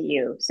impacted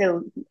you?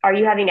 So are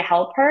you having to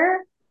help her?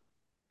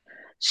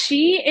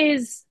 she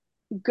is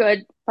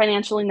good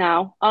financially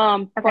now.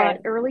 Okay.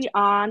 But early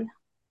on,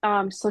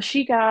 so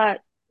she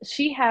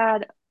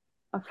had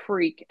a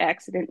freak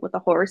accident with a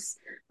horse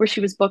where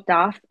she was booked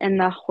off and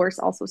the horse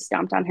also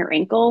stomped on her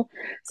ankle.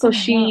 So Oh no.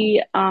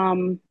 she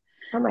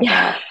Oh my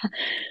yeah. gosh.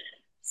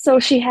 So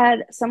she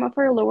had some of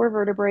her lower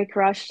vertebrae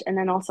crushed and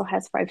then also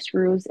has five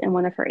screws in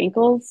one of her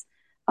ankles.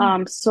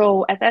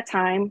 So at that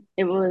time,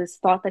 it was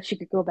thought that she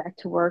could go back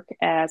to work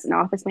as an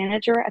office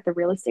manager at the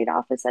real estate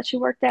office that she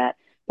worked at.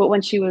 But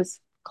when she was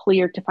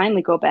cleared to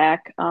finally go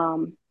back,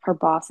 her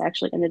boss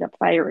actually ended up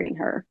firing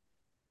her.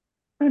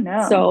 Oh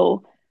no.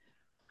 So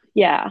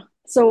yeah.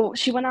 So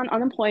she went on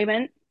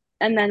unemployment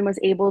and then was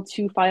able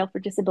to file for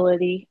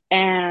disability.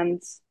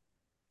 And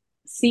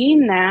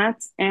seeing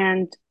that,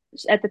 and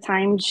at the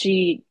time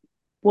she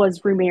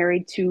was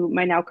remarried to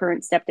my now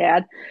current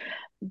stepdad,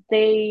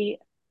 they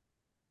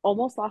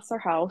almost lost their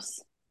house.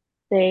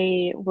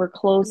 They were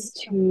close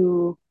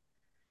to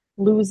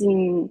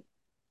losing,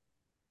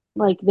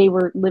 like, they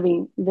were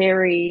living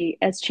very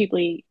as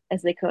cheaply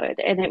as they could.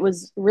 And it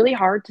was really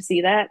hard to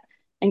see that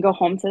and go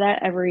home to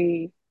that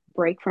every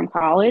break from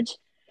college.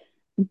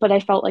 But I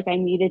felt like I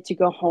needed to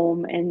go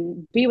home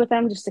and be with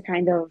them just to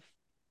kind of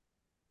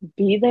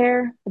be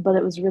there. But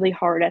it was really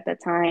hard at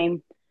that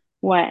time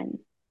when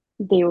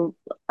they were,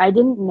 I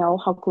didn't know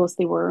how close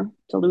they were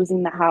to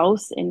losing the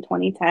house in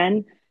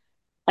 2010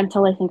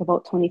 until I think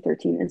about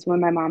 2013 is when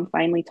my mom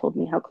finally told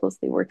me how close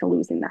they were to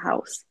losing the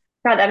house.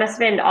 God, that must have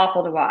been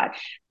awful to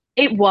watch.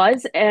 It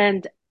was,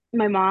 and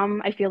my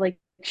mom, I feel like,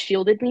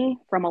 shielded me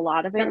from a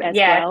lot of it as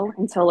Yeah. well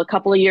until a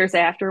couple of years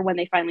after when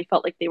they finally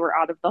felt like they were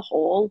out of the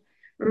hole.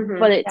 But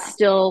Hmm. it's Yeah.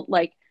 still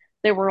like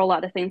there were a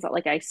lot of things that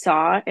like I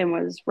saw and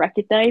was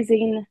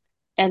recognizing,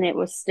 and it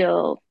was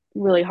still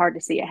really hard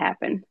to see it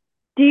happen.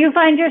 Do you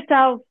find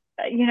yourself,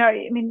 I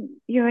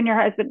mean, you and your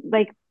husband,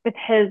 like with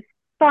his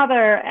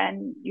father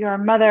and your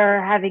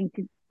mother having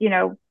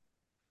to,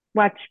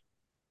 watch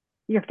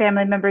your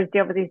family members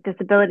deal with these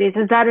disabilities,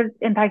 has that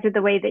impacted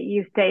the way that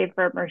you save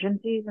for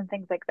emergencies and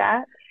things like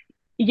that?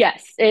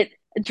 Yes, it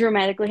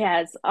dramatically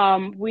has.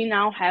 We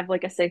now have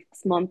like a 6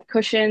 month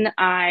cushion.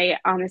 I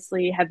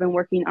honestly have been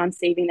working on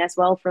saving as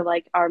well for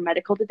like our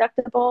medical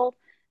deductible,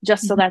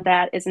 just so that Mhm.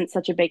 that isn't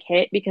such a big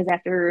hit. Because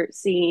after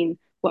seeing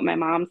what my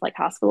mom's like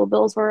hospital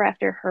bills were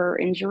after her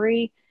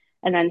injury,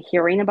 and then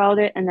hearing about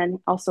it, and then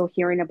also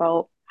hearing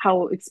about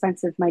how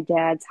expensive my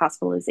dad's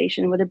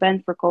hospitalization would have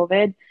been for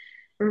COVID,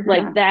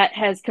 like Yeah. Hmm. that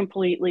has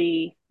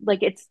completely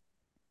like it's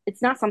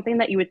not something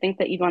that you would think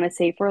that you'd want to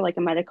save for like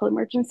a medical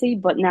emergency,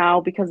 but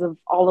now because of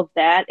all of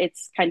that,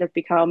 it's kind of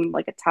become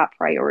like a top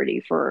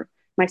priority for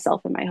myself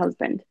and my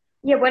husband.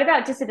 Yeah. What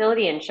about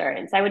disability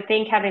insurance? I would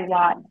think having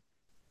that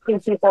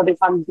if people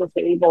become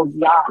disabled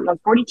young,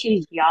 like 42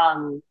 is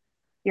young.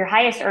 Your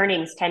highest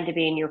earnings tend to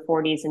be in your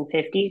 40s and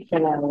 50s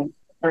from an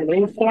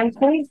earnings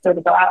standpoint. So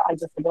to go out on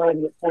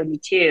disability at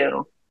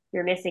 42,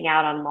 you're missing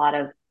out on a lot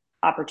of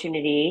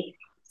opportunity.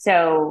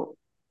 So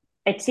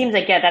it seems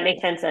like, yeah, that makes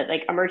sense that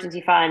like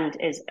emergency fund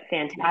is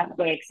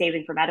fantastic.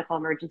 Saving for medical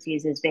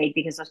emergencies is big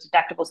because those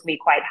deductibles can be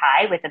quite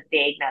high with a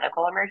big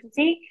medical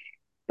emergency.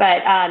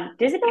 But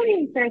disability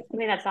insurance is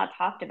something that's not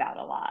talked about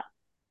a lot.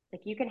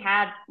 Like you can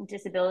have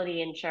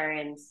disability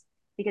insurance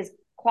because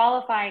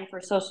qualifying for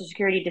Social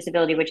Security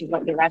disability, which is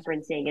what you're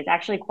referencing, is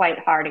actually quite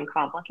hard and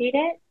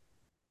complicated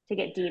to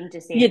get deemed It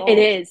disabled.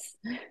 is.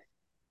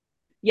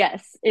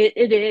 Yes,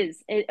 it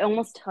is. It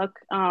almost took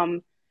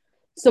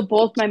so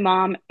both my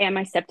mom and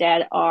my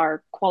stepdad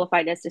are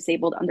qualified as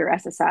disabled under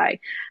SSI.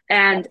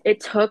 And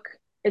it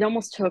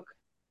almost took,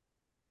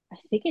 I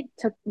think it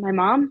took, my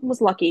mom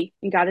was lucky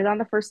and got it on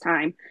the first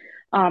time.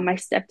 My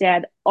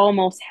stepdad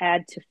almost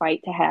had to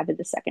fight to have it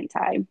the second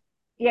time.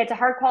 Yeah, it's a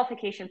hard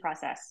qualification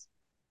process.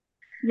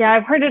 Yeah.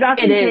 I've heard it It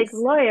often takes is.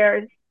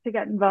 lawyers to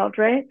get involved,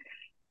 right?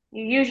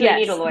 You usually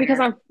need a Yes, because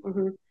lawyer. I'm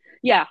Hmm.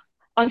 yeah,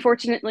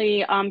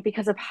 unfortunately,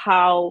 because of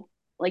how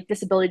like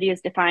disability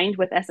is defined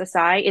with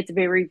SSI, it's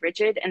very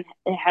rigid and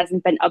it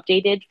hasn't been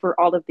updated for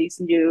all of these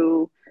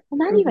new, well,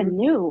 not even Hmm.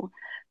 new,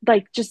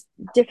 like just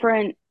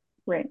different,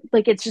 Right.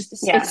 like it's just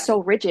it's Yeah. so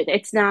rigid.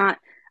 It's not.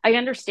 I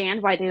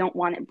understand why they don't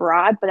want it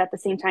broad, but at the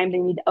same time, they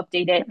need to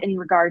update it Yeah. in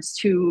regards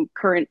to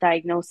current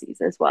diagnoses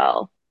as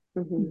well.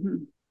 Hmm. Mm-hmm.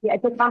 Yeah,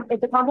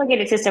 it's a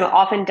complicated system. It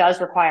often does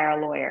require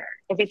a lawyer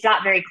if it's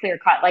not very clear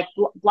cut. Like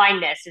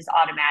blindness is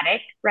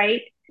automatic,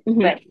 right?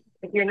 But Hmm.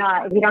 if you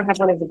don't have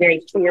one of the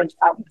very clear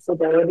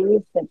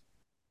disabilities that,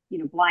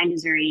 blind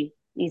is very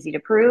easy to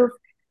prove,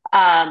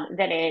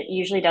 then it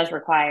usually does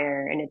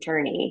require an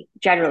attorney.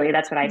 Generally,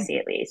 that's what I see,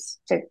 at least,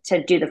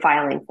 to do the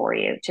filing for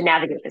you, to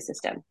navigate the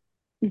system.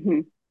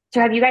 Mhm.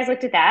 So have you guys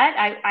looked at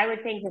that? I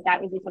would think that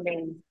that would be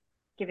something,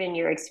 given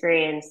your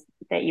experience,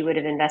 that you would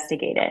have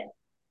investigated.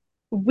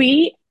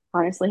 We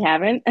honestly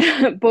haven't,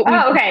 but we've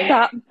Oh, okay.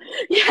 thought,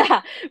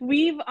 yeah,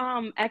 we've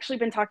actually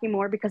been talking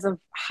more because of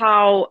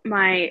how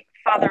my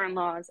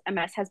father-in-law's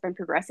MS has been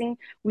progressing.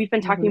 We've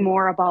been talking Hmm.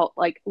 more about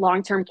like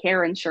long-term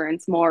care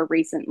insurance more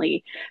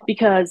recently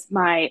because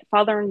my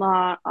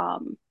father-in-law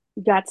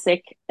got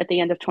sick at the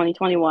end of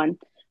 2021,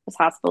 was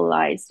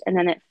hospitalized, and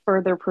then it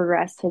further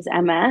progressed his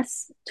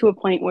MS to a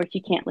point where he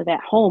can't live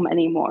at home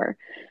anymore.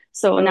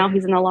 So now Oof.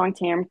 he's in a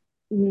long-term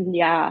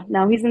yeah,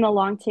 now he's in a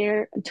long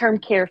term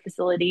care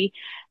facility,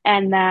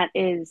 and that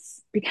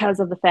is because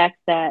of the fact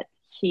that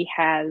he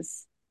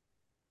has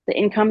the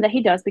income that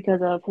he does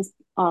because of his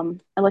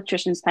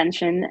electrician's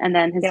pension, and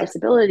then his Yep.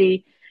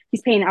 disability.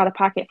 He's paying out of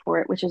pocket for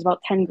it, which is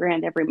about 10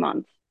 grand every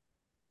month.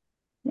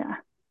 Yeah,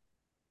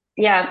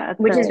 Yeah, that's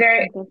which is very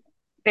very, expensive.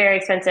 very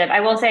expensive. I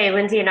will say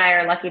Lindsay and I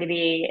are lucky to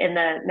be in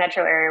the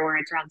metro area where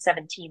it's around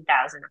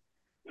 17,000.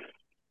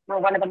 We're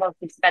one of the most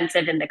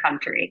expensive in the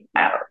country.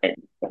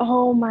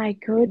 Oh my Yeah,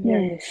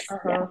 goodness. yeah.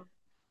 Uh-huh.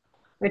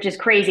 Which is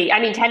crazy. I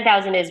mean,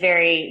 10,000 is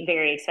very,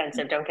 very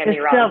expensive. Don't get me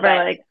It's still wrong, but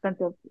really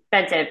expensive.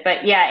 expensive.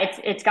 But yeah,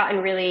 it's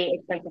gotten really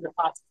expensive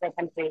across the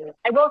country.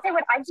 I will say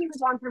what I've seen with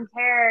long-term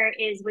care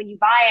is when you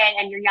buy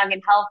it and you're young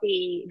and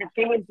healthy, the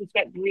premiums just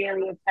get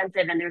really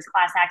expensive, and there's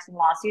class action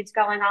lawsuits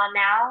going on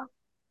now.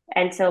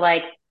 And so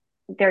like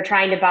they're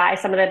trying to buy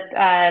some of the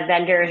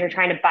vendors are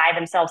trying to buy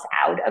themselves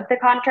out of the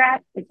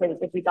contract because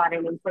if we got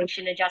an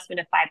inflation adjustment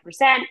of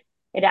 5%,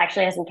 it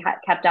actually hasn't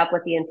kept up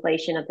with the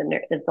inflation of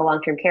the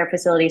long term care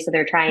facility. So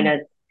they're trying to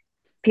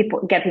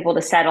get people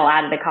to settle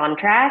out of the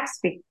contracts.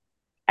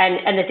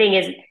 And the thing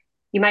is,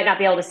 you might not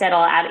be able to settle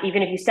out,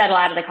 even if you settle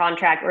out of the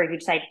contract, or if you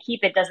decide to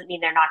keep it, doesn't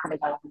mean they're not going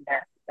to go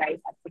under, right?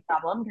 That's the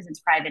problem because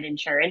it's private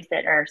insurance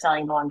that are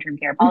selling the long term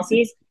care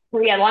policies.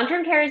 Well, yeah, long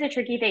term care is a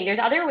tricky thing. There's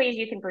other ways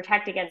you can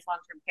protect against long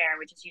term care,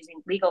 which is using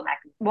legal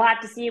mechanisms. We'll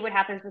have to see what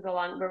happens with the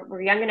long.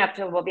 We're young enough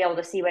to we'll be able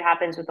to see what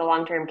happens with the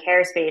long term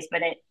care space.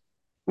 But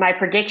my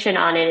prediction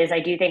on it is I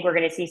do think we're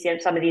going to see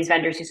some of these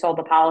vendors who sold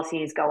the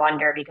policies go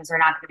under because they're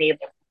not going to be able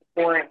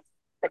to afford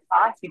the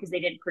cost because they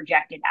didn't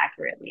project it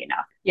accurately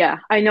enough. Yeah,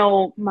 I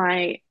know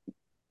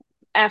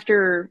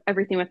after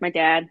everything with my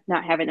dad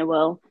not having a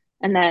will,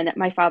 and then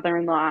my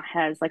father-in-law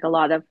has like a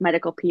lot of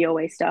medical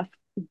POA stuff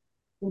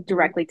Mm-hmm.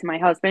 directly to my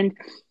husband.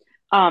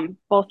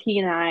 Both he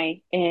and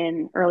I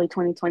in early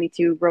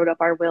 2022 wrote up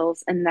our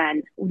wills, and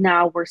then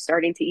now we're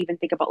starting to even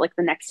think about like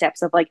the next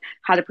steps of like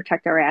how to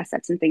protect our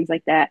assets and things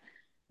like that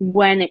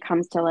when it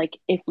comes to like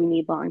if we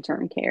need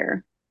long-term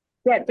care.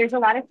 Yeah, there's a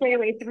lot of clear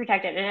ways to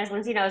protect it. And as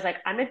Lindsay knows, like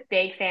I'm a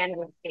big fan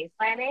of estate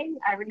planning.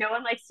 No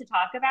one likes to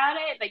talk about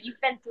it, but you've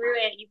been through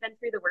it. You've been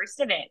through the worst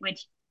of it,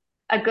 which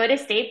a good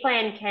estate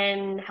plan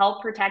can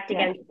help protect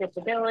Yeah. against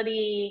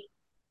disability.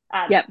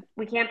 Yep.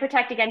 We can't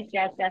protect against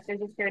death. Death is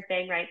a sure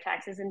thing, right?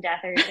 Taxes and death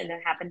are going to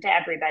happen to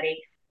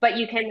everybody. But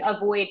you can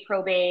avoid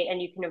probate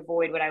and you can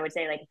avoid what I would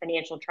say like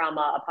financial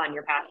trauma upon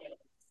your passing.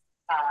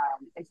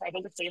 And so I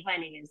think estate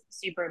planning is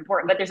super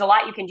important. But there's a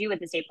lot you can do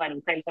with estate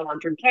planning. Plan for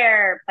long-term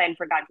care, plan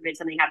for God forbid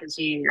something happens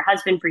to you and your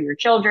husband, for your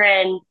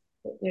children.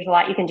 There's a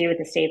lot you can do with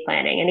estate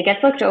planning. And it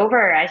gets looked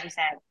over, as you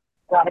said.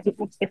 A lot of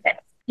people skip it.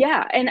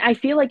 Yeah, and I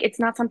feel like it's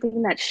not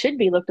something that should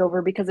be looked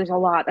over because there's a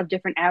lot of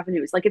different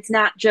avenues. Like it's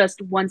not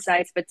just one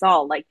size fits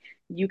all. Like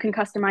you can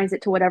customize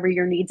it to whatever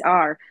your needs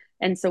are.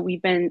 And so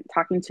we've been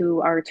talking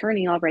to our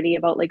attorney already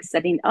about like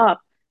setting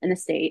up an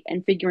estate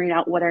and figuring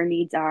out what our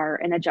needs are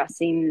and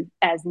adjusting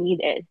as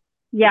needed.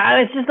 Yeah,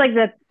 it's just like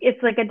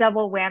it's like a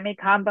double whammy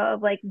combo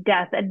of like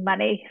death and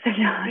money. So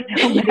nobody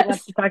wants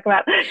Yes. to talk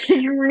about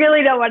because you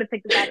really don't want to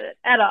think about it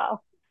at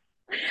all.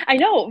 I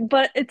know,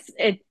 but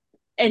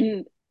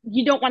and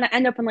you don't want to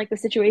end up in like the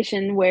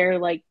situation where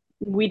like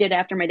we did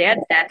after my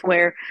dad's death,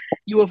 where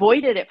you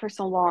avoided it for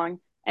so long.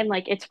 And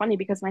like it's funny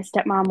because my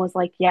stepmom was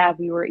like, yeah,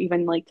 we were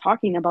even like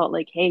talking about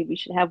like, hey, we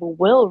should have a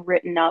will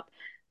written up.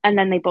 And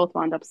then they both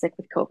wound up sick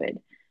with COVID.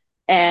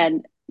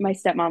 And my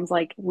stepmom's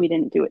like, we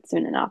didn't do it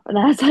soon enough. And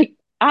I was like,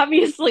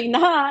 obviously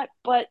not,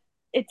 but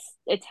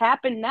it's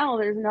happened now.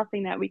 There's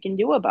nothing that we can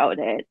do about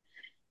it.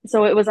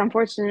 So it was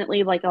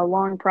unfortunately like a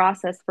long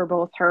process for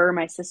both her,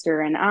 my sister,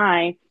 and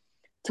I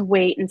to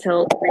wait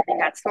until everything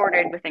got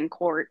sorted within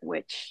court,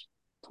 which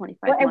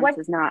 25 And months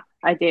is not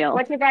ideal.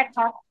 what did that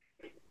cost?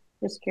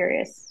 Just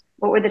curious.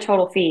 What were the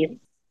total fees?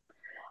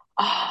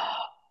 Oh,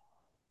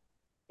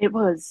 it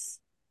was,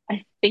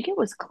 I think it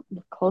was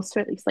close to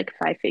at least like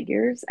five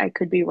figures. I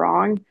could be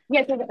wrong.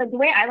 Yeah, so the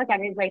way I look at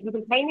it is like you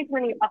can pay this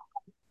money up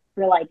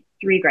for like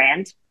 3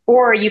 grand,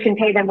 or you can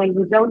pay them when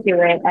you don't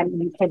do it,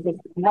 and you can just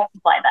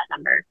multiply that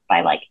number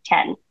by like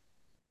 10.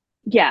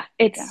 Yeah,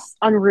 Yeah. it's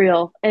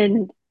unreal.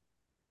 And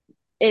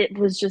it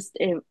was just,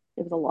 it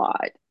was a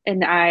lot.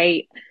 And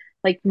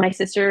like my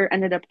sister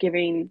ended up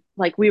giving,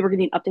 like, we were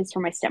getting updates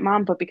from my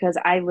stepmom, but because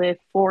I live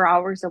 4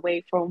 hours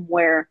away from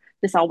where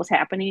this all was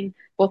happening,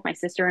 both my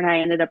sister and I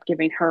ended up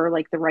giving her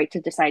like the right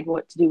to decide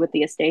what to do with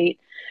the estate.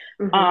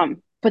 Hmm.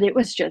 But it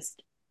was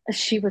just,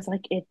 she was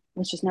like, it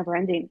was just never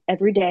ending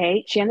every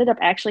day. She ended up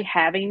actually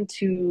having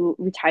to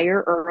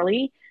retire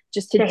early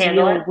just to To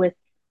handle deal it. with,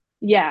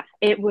 yeah,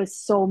 it was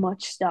so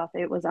much stuff.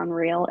 It was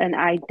unreal. And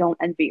I don't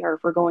envy her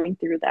for going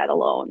through that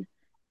alone.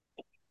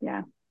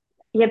 Yeah.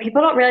 Yeah,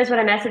 people don't realize what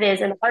a mess it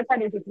is. And the hard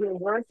part is if you're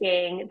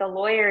working, the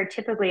lawyer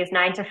typically is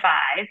 9 to 5.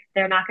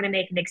 They're not going to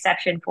make an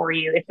exception for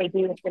you. If they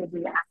do, it's going to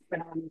be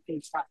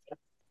astronomically priced.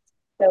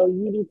 So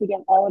you need to get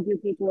all of your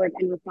paperwork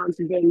and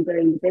responses in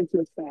during the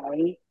business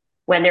day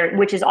when they're,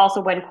 which is also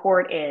when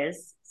court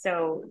is.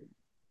 So,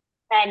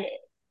 and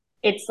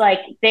it's like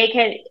they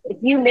can, if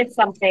you miss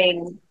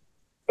something,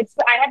 it's,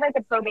 I have like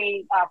a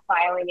probate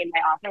filing in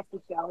my office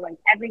to show like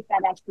every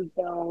FedEx is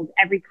billed,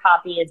 every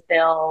copy is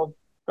billed,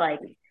 like,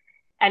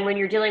 and when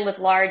you're dealing with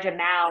large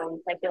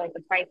amounts, I feel like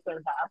the price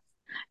goes up.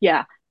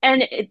 Yeah.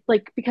 And it,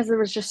 like, because there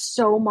was just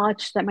so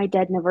much that my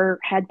dad never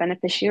had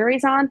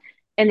beneficiaries on,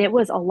 and it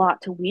was a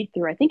lot to weed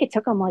through. I think it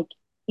took him like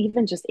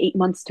even just 8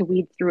 months to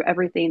weed through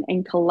everything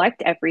and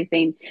collect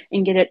everything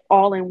and get it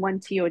all in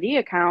one TOD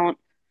account.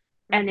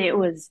 And Mm-hmm.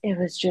 it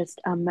was just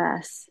a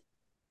mess.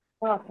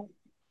 Well,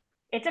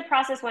 it's a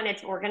process when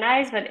it's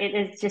organized, but it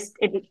is just,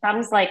 it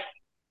becomes like,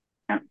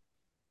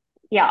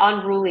 yeah,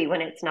 unruly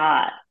when it's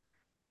not.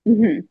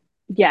 Hmm.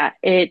 Yeah,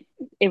 it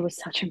was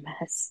such a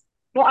mess.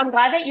 Well, I'm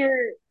glad that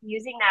you're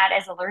using that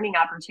as a learning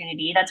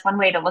opportunity. That's one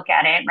way to look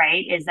at it,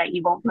 right? Is that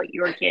you won't put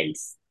your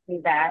kids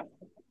through that.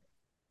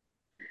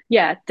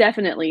 Yeah,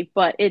 definitely.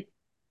 But it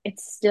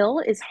still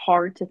is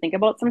hard to think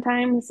about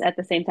sometimes at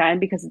the same time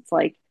because it's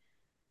like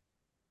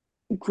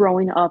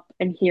growing up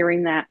and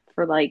hearing that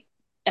for like,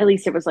 at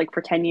least it was like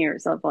for 10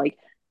 years of like,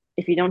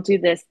 if you don't do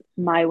this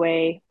my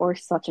way or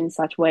such and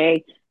such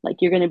way, like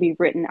you're going to be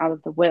written out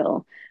of the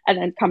will. And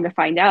then come to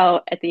find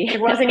out at the There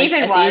wasn't like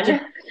even at the age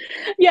of, one.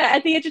 yeah,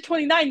 at the age of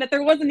 29 that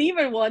there wasn't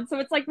even one. So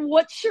it's like,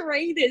 what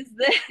charade is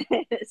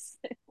this?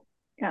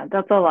 Yeah,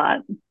 that's a lot.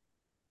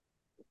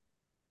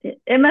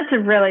 It must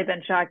have really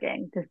been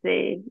shocking to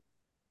see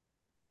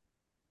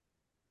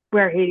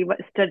where he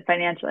stood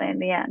financially in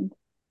the end.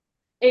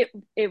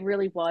 It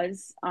really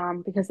was,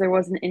 because there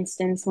was an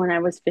instance when I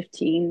was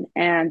 15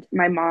 and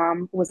my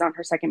mom was on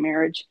her second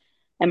marriage,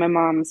 and my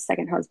mom's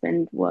second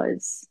husband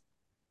was,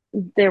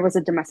 there was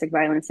a domestic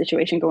violence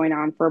situation going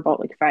on for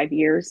about like 5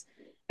 years,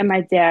 and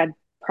my dad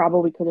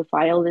probably could have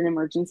filed an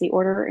emergency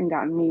order and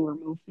gotten me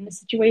removed from the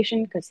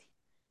situation because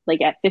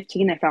like at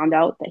 15 I found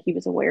out that he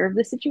was aware of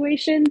the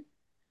situation,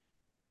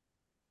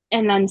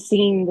 and then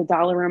seeing the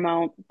dollar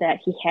amount that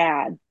he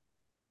had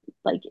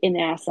like in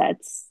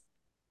assets,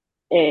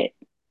 it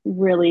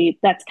really,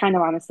 that's kind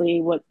of honestly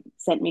what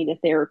sent me to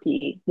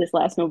therapy this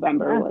last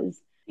November Yeah,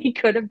 was he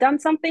could have done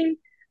something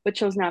but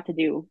chose not to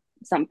do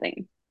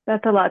something.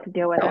 that's a lot to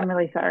deal with. So I'm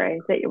really sorry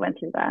that you went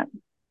through that.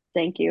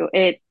 thank you.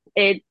 It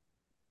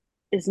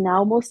is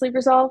now mostly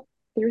resolved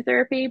through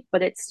therapy,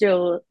 but it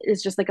still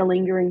is just like a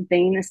lingering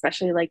thing,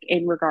 especially like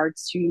in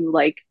regards to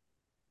like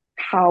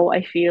how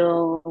I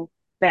feel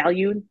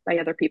valued by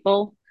other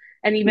people.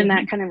 And even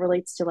that Hmm. kind of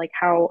relates to like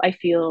how I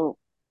feel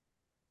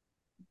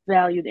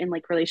valued in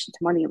like relation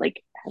to money,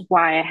 like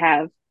why I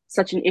have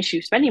such an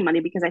issue spending money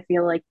because I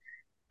feel like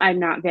I'm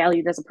not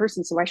valued as a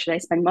person. So why should I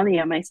spend money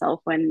on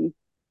myself when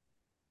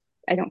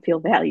I don't feel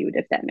valued,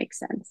 if that makes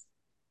sense?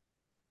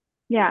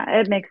 Yeah,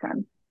 it makes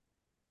sense.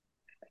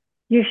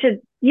 You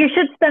should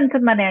spend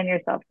some money on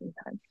yourself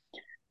sometimes.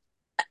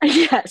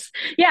 Yes.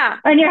 Yeah.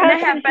 And your And I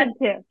husband have been,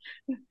 should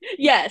too.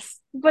 yes.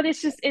 But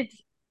it's just,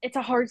 it's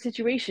a hard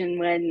situation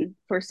when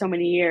for so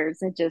many years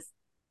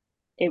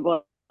it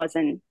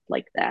wasn't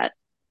like that.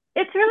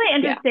 It's really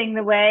Yeah. interesting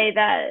the way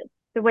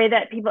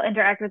that people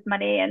interact with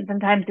money, and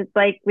sometimes it's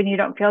like when you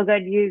don't feel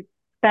good, you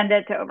spend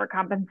it to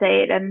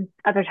overcompensate, and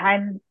other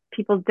times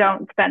people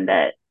don't spend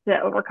it to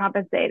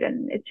overcompensate,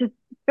 and it's just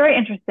very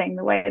interesting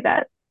the way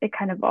that it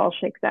kind of all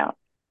shakes out.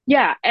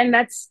 Yeah. And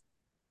that's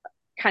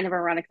kind of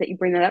ironic that you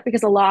bring that up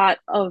because a lot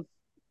of,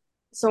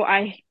 so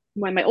I,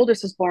 when my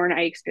oldest was born,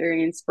 I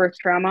experienced birth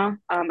trauma.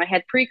 I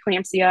had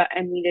preeclampsia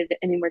and needed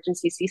an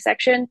emergency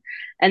C-section,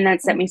 and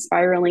that sent Oh, me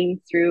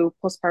spiraling through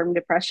postpartum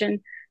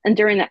depression. And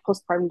during that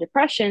postpartum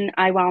depression,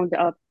 I wound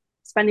up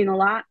spending a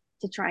lot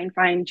to try and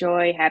find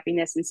joy,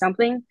 happiness in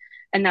something.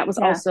 And that was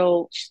yeah,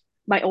 also,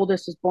 my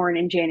oldest was born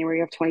in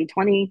January of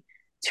 2020.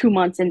 2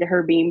 months into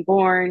her being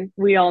born,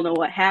 we all know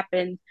what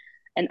happened,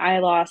 and I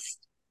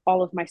lost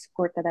all of my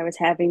support that I was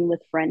having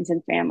with friends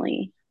and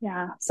family.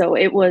 yeah, So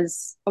it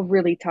was a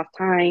really tough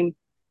time.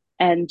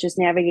 And just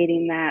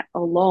navigating that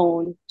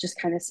alone just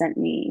kind of sent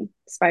me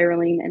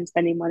spiraling and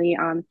spending money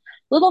on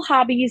little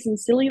hobbies and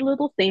silly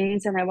little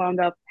things. And I wound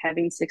up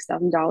having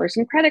 $6,000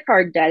 in credit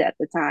card debt at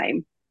the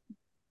time.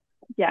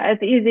 yeah.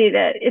 It's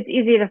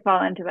easy to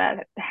fall into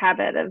that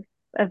habit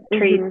of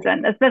treats, Hmm.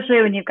 and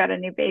especially when you've got a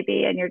new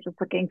baby and you're just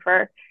looking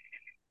for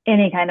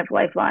any kind of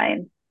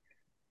lifeline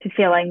to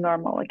feeling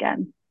normal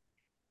again.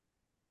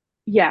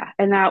 Yeah,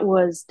 and that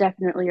was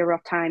definitely a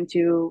rough time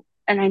to,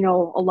 and I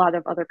know a lot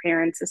of other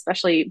parents,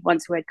 especially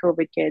ones who had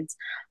COVID kids,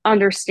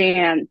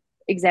 understand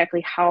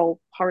exactly how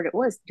hard it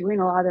was doing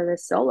a lot of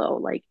this solo.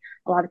 Like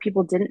a lot of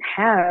people didn't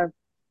have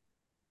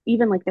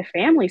even like the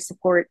family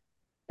support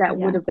that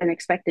would Yeah. have been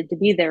expected to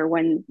be there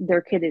when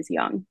their kid is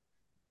young.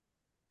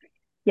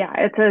 Yeah,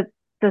 it's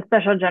a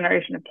special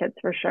generation of kids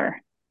for sure.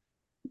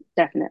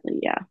 Definitely,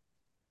 yeah.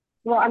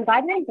 Well, I'm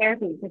glad you're in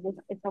therapy because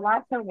it's a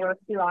lot to work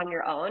through on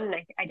your own. And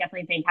I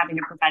definitely think having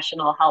a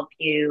professional help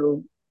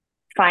you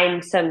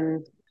find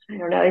some, I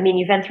don't know, I mean,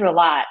 you've been through a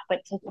lot,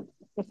 but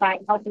to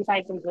find, help you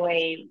find some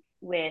joy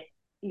with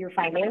your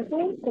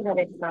finances so that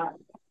it's not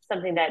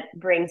something that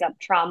brings up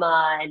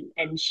trauma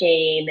and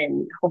shame.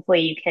 And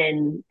hopefully you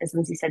can, as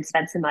Lindsay said,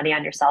 spend some money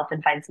on yourself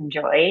and find some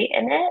joy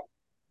in it.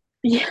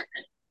 Yeah,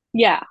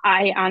 yeah,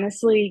 I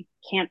honestly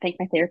can't thank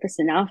my therapist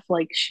enough.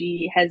 Like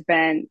she has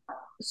been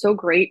so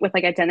great with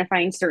like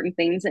identifying certain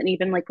things and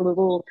even like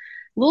little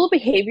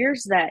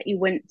behaviors that you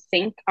wouldn't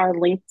think are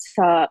linked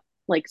to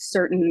like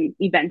certain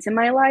events in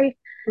my life.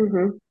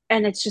 Mm-hmm.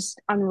 And it's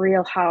just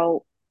unreal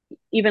how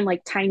even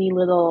like tiny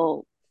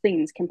little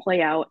things can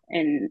play out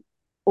and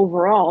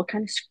overall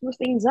kind of screw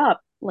things up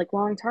like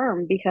long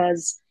term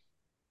because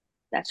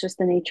that's just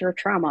the nature of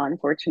trauma,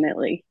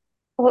 unfortunately.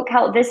 Well,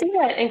 Cal, this is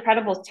an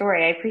incredible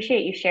story. I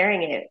appreciate you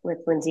sharing it with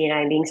Lindsay and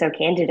I and being so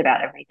candid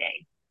about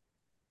everything.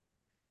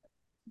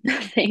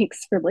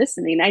 Thanks for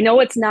listening. I know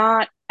it's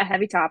not a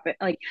heavy topic.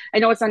 Like, I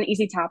know it's not an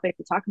easy topic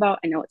to talk about.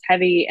 I know it's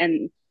heavy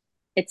and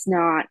it's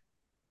not,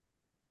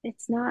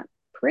 it's not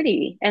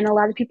pretty. And a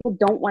lot of people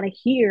don't want to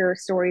hear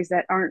stories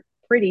that aren't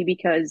pretty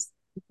because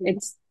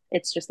it's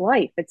just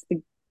life. It's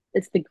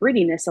the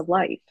grittiness of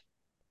life.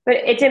 But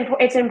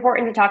it's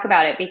important to talk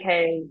about it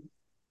because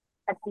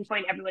at some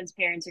point everyone's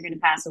parents are going to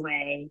pass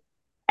away,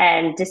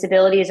 and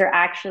disabilities are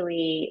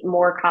actually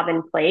more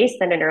commonplace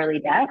than an early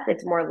death.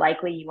 It's more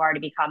likely you are to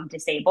become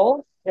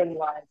disabled than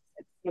you are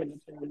to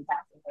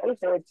pass away.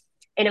 So it's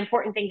an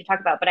important thing to talk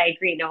about. But I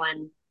agree, no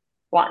one,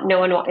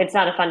 it's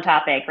not a fun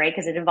topic, right?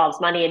 Because it involves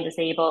money and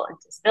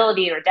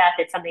disability or death.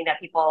 It's something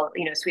that people,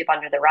 sweep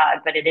under the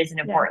rug, but it is an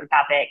Yeah. important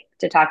topic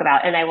to talk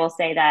about. And I will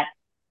say that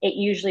it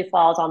usually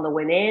falls on the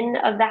women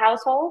of the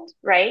household,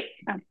 right?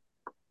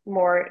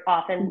 More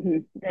often Mm-hmm.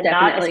 than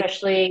not, Definitely.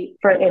 especially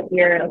for if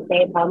you're a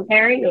stay-at-home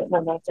parent, it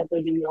will most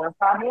likely be your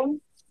problem.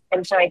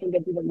 And so I think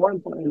it's even more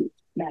important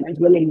that as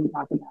women we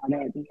talk about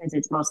it because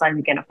it's most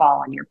likely going to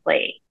fall on your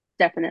plate.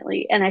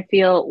 Definitely. And I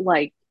feel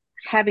like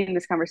having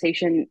this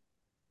conversation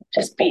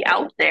just be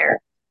out there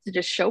to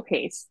just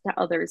showcase to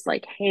others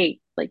like, hey,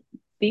 like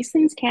these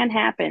things can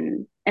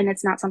happen and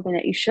it's not something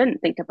that you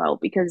shouldn't think about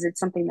because it's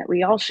something that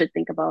we all should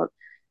think about,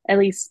 at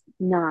least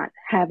not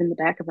have in the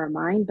back of our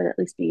mind, but at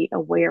least be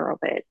aware of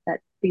it that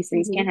these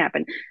things can Mm-hmm.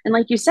 happen. And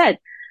like you said,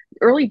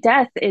 early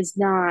death is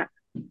not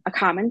a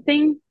common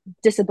thing.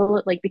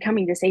 Disability, like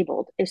becoming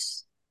disabled,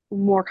 is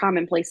more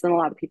commonplace than a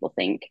lot of people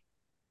think.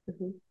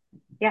 Mm-hmm.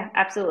 Yeah,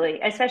 absolutely.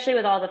 Especially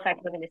with all the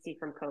effects we're going to see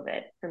from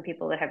COVID, from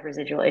people that have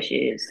residual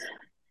issues.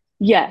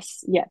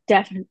 Yes, yeah,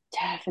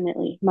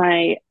 definitely.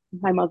 My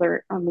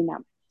mother, I mean,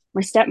 not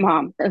my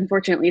stepmom,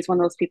 unfortunately, is one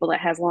of those people that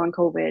has long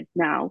COVID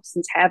now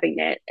since having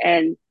it,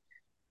 and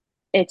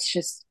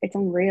it's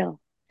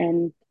unreal,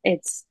 and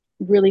it's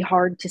really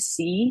hard to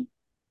see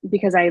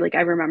because I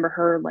remember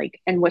her like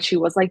and what she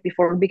was like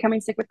before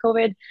becoming sick with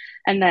COVID,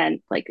 and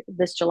then like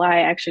this July,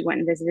 I actually went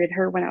and visited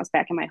her when I was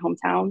back in my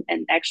hometown,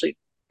 and actually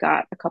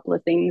got a couple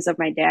of things of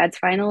my dad's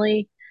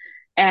finally,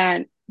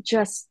 and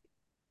just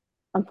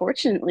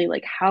unfortunately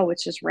like how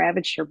it's just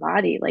ravaged her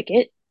body like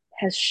it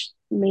has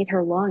made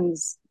her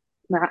lungs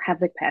not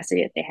have the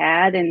capacity that they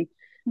had and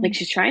like Mm.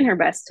 she's trying her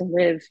best to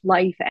live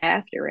life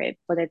after it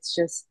but it's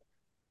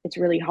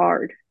really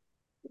hard.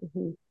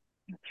 Mm-hmm.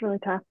 It's really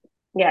tough.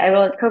 Yeah,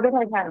 well, COVID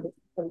has had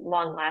some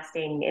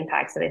long-lasting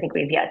impacts that I think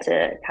we've yet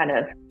to kind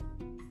of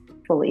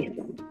fully.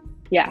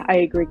 Yeah, I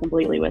agree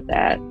completely with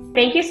that.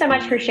 Thank you so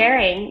much for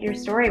sharing your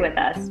story with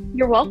us.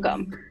 You're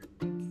welcome.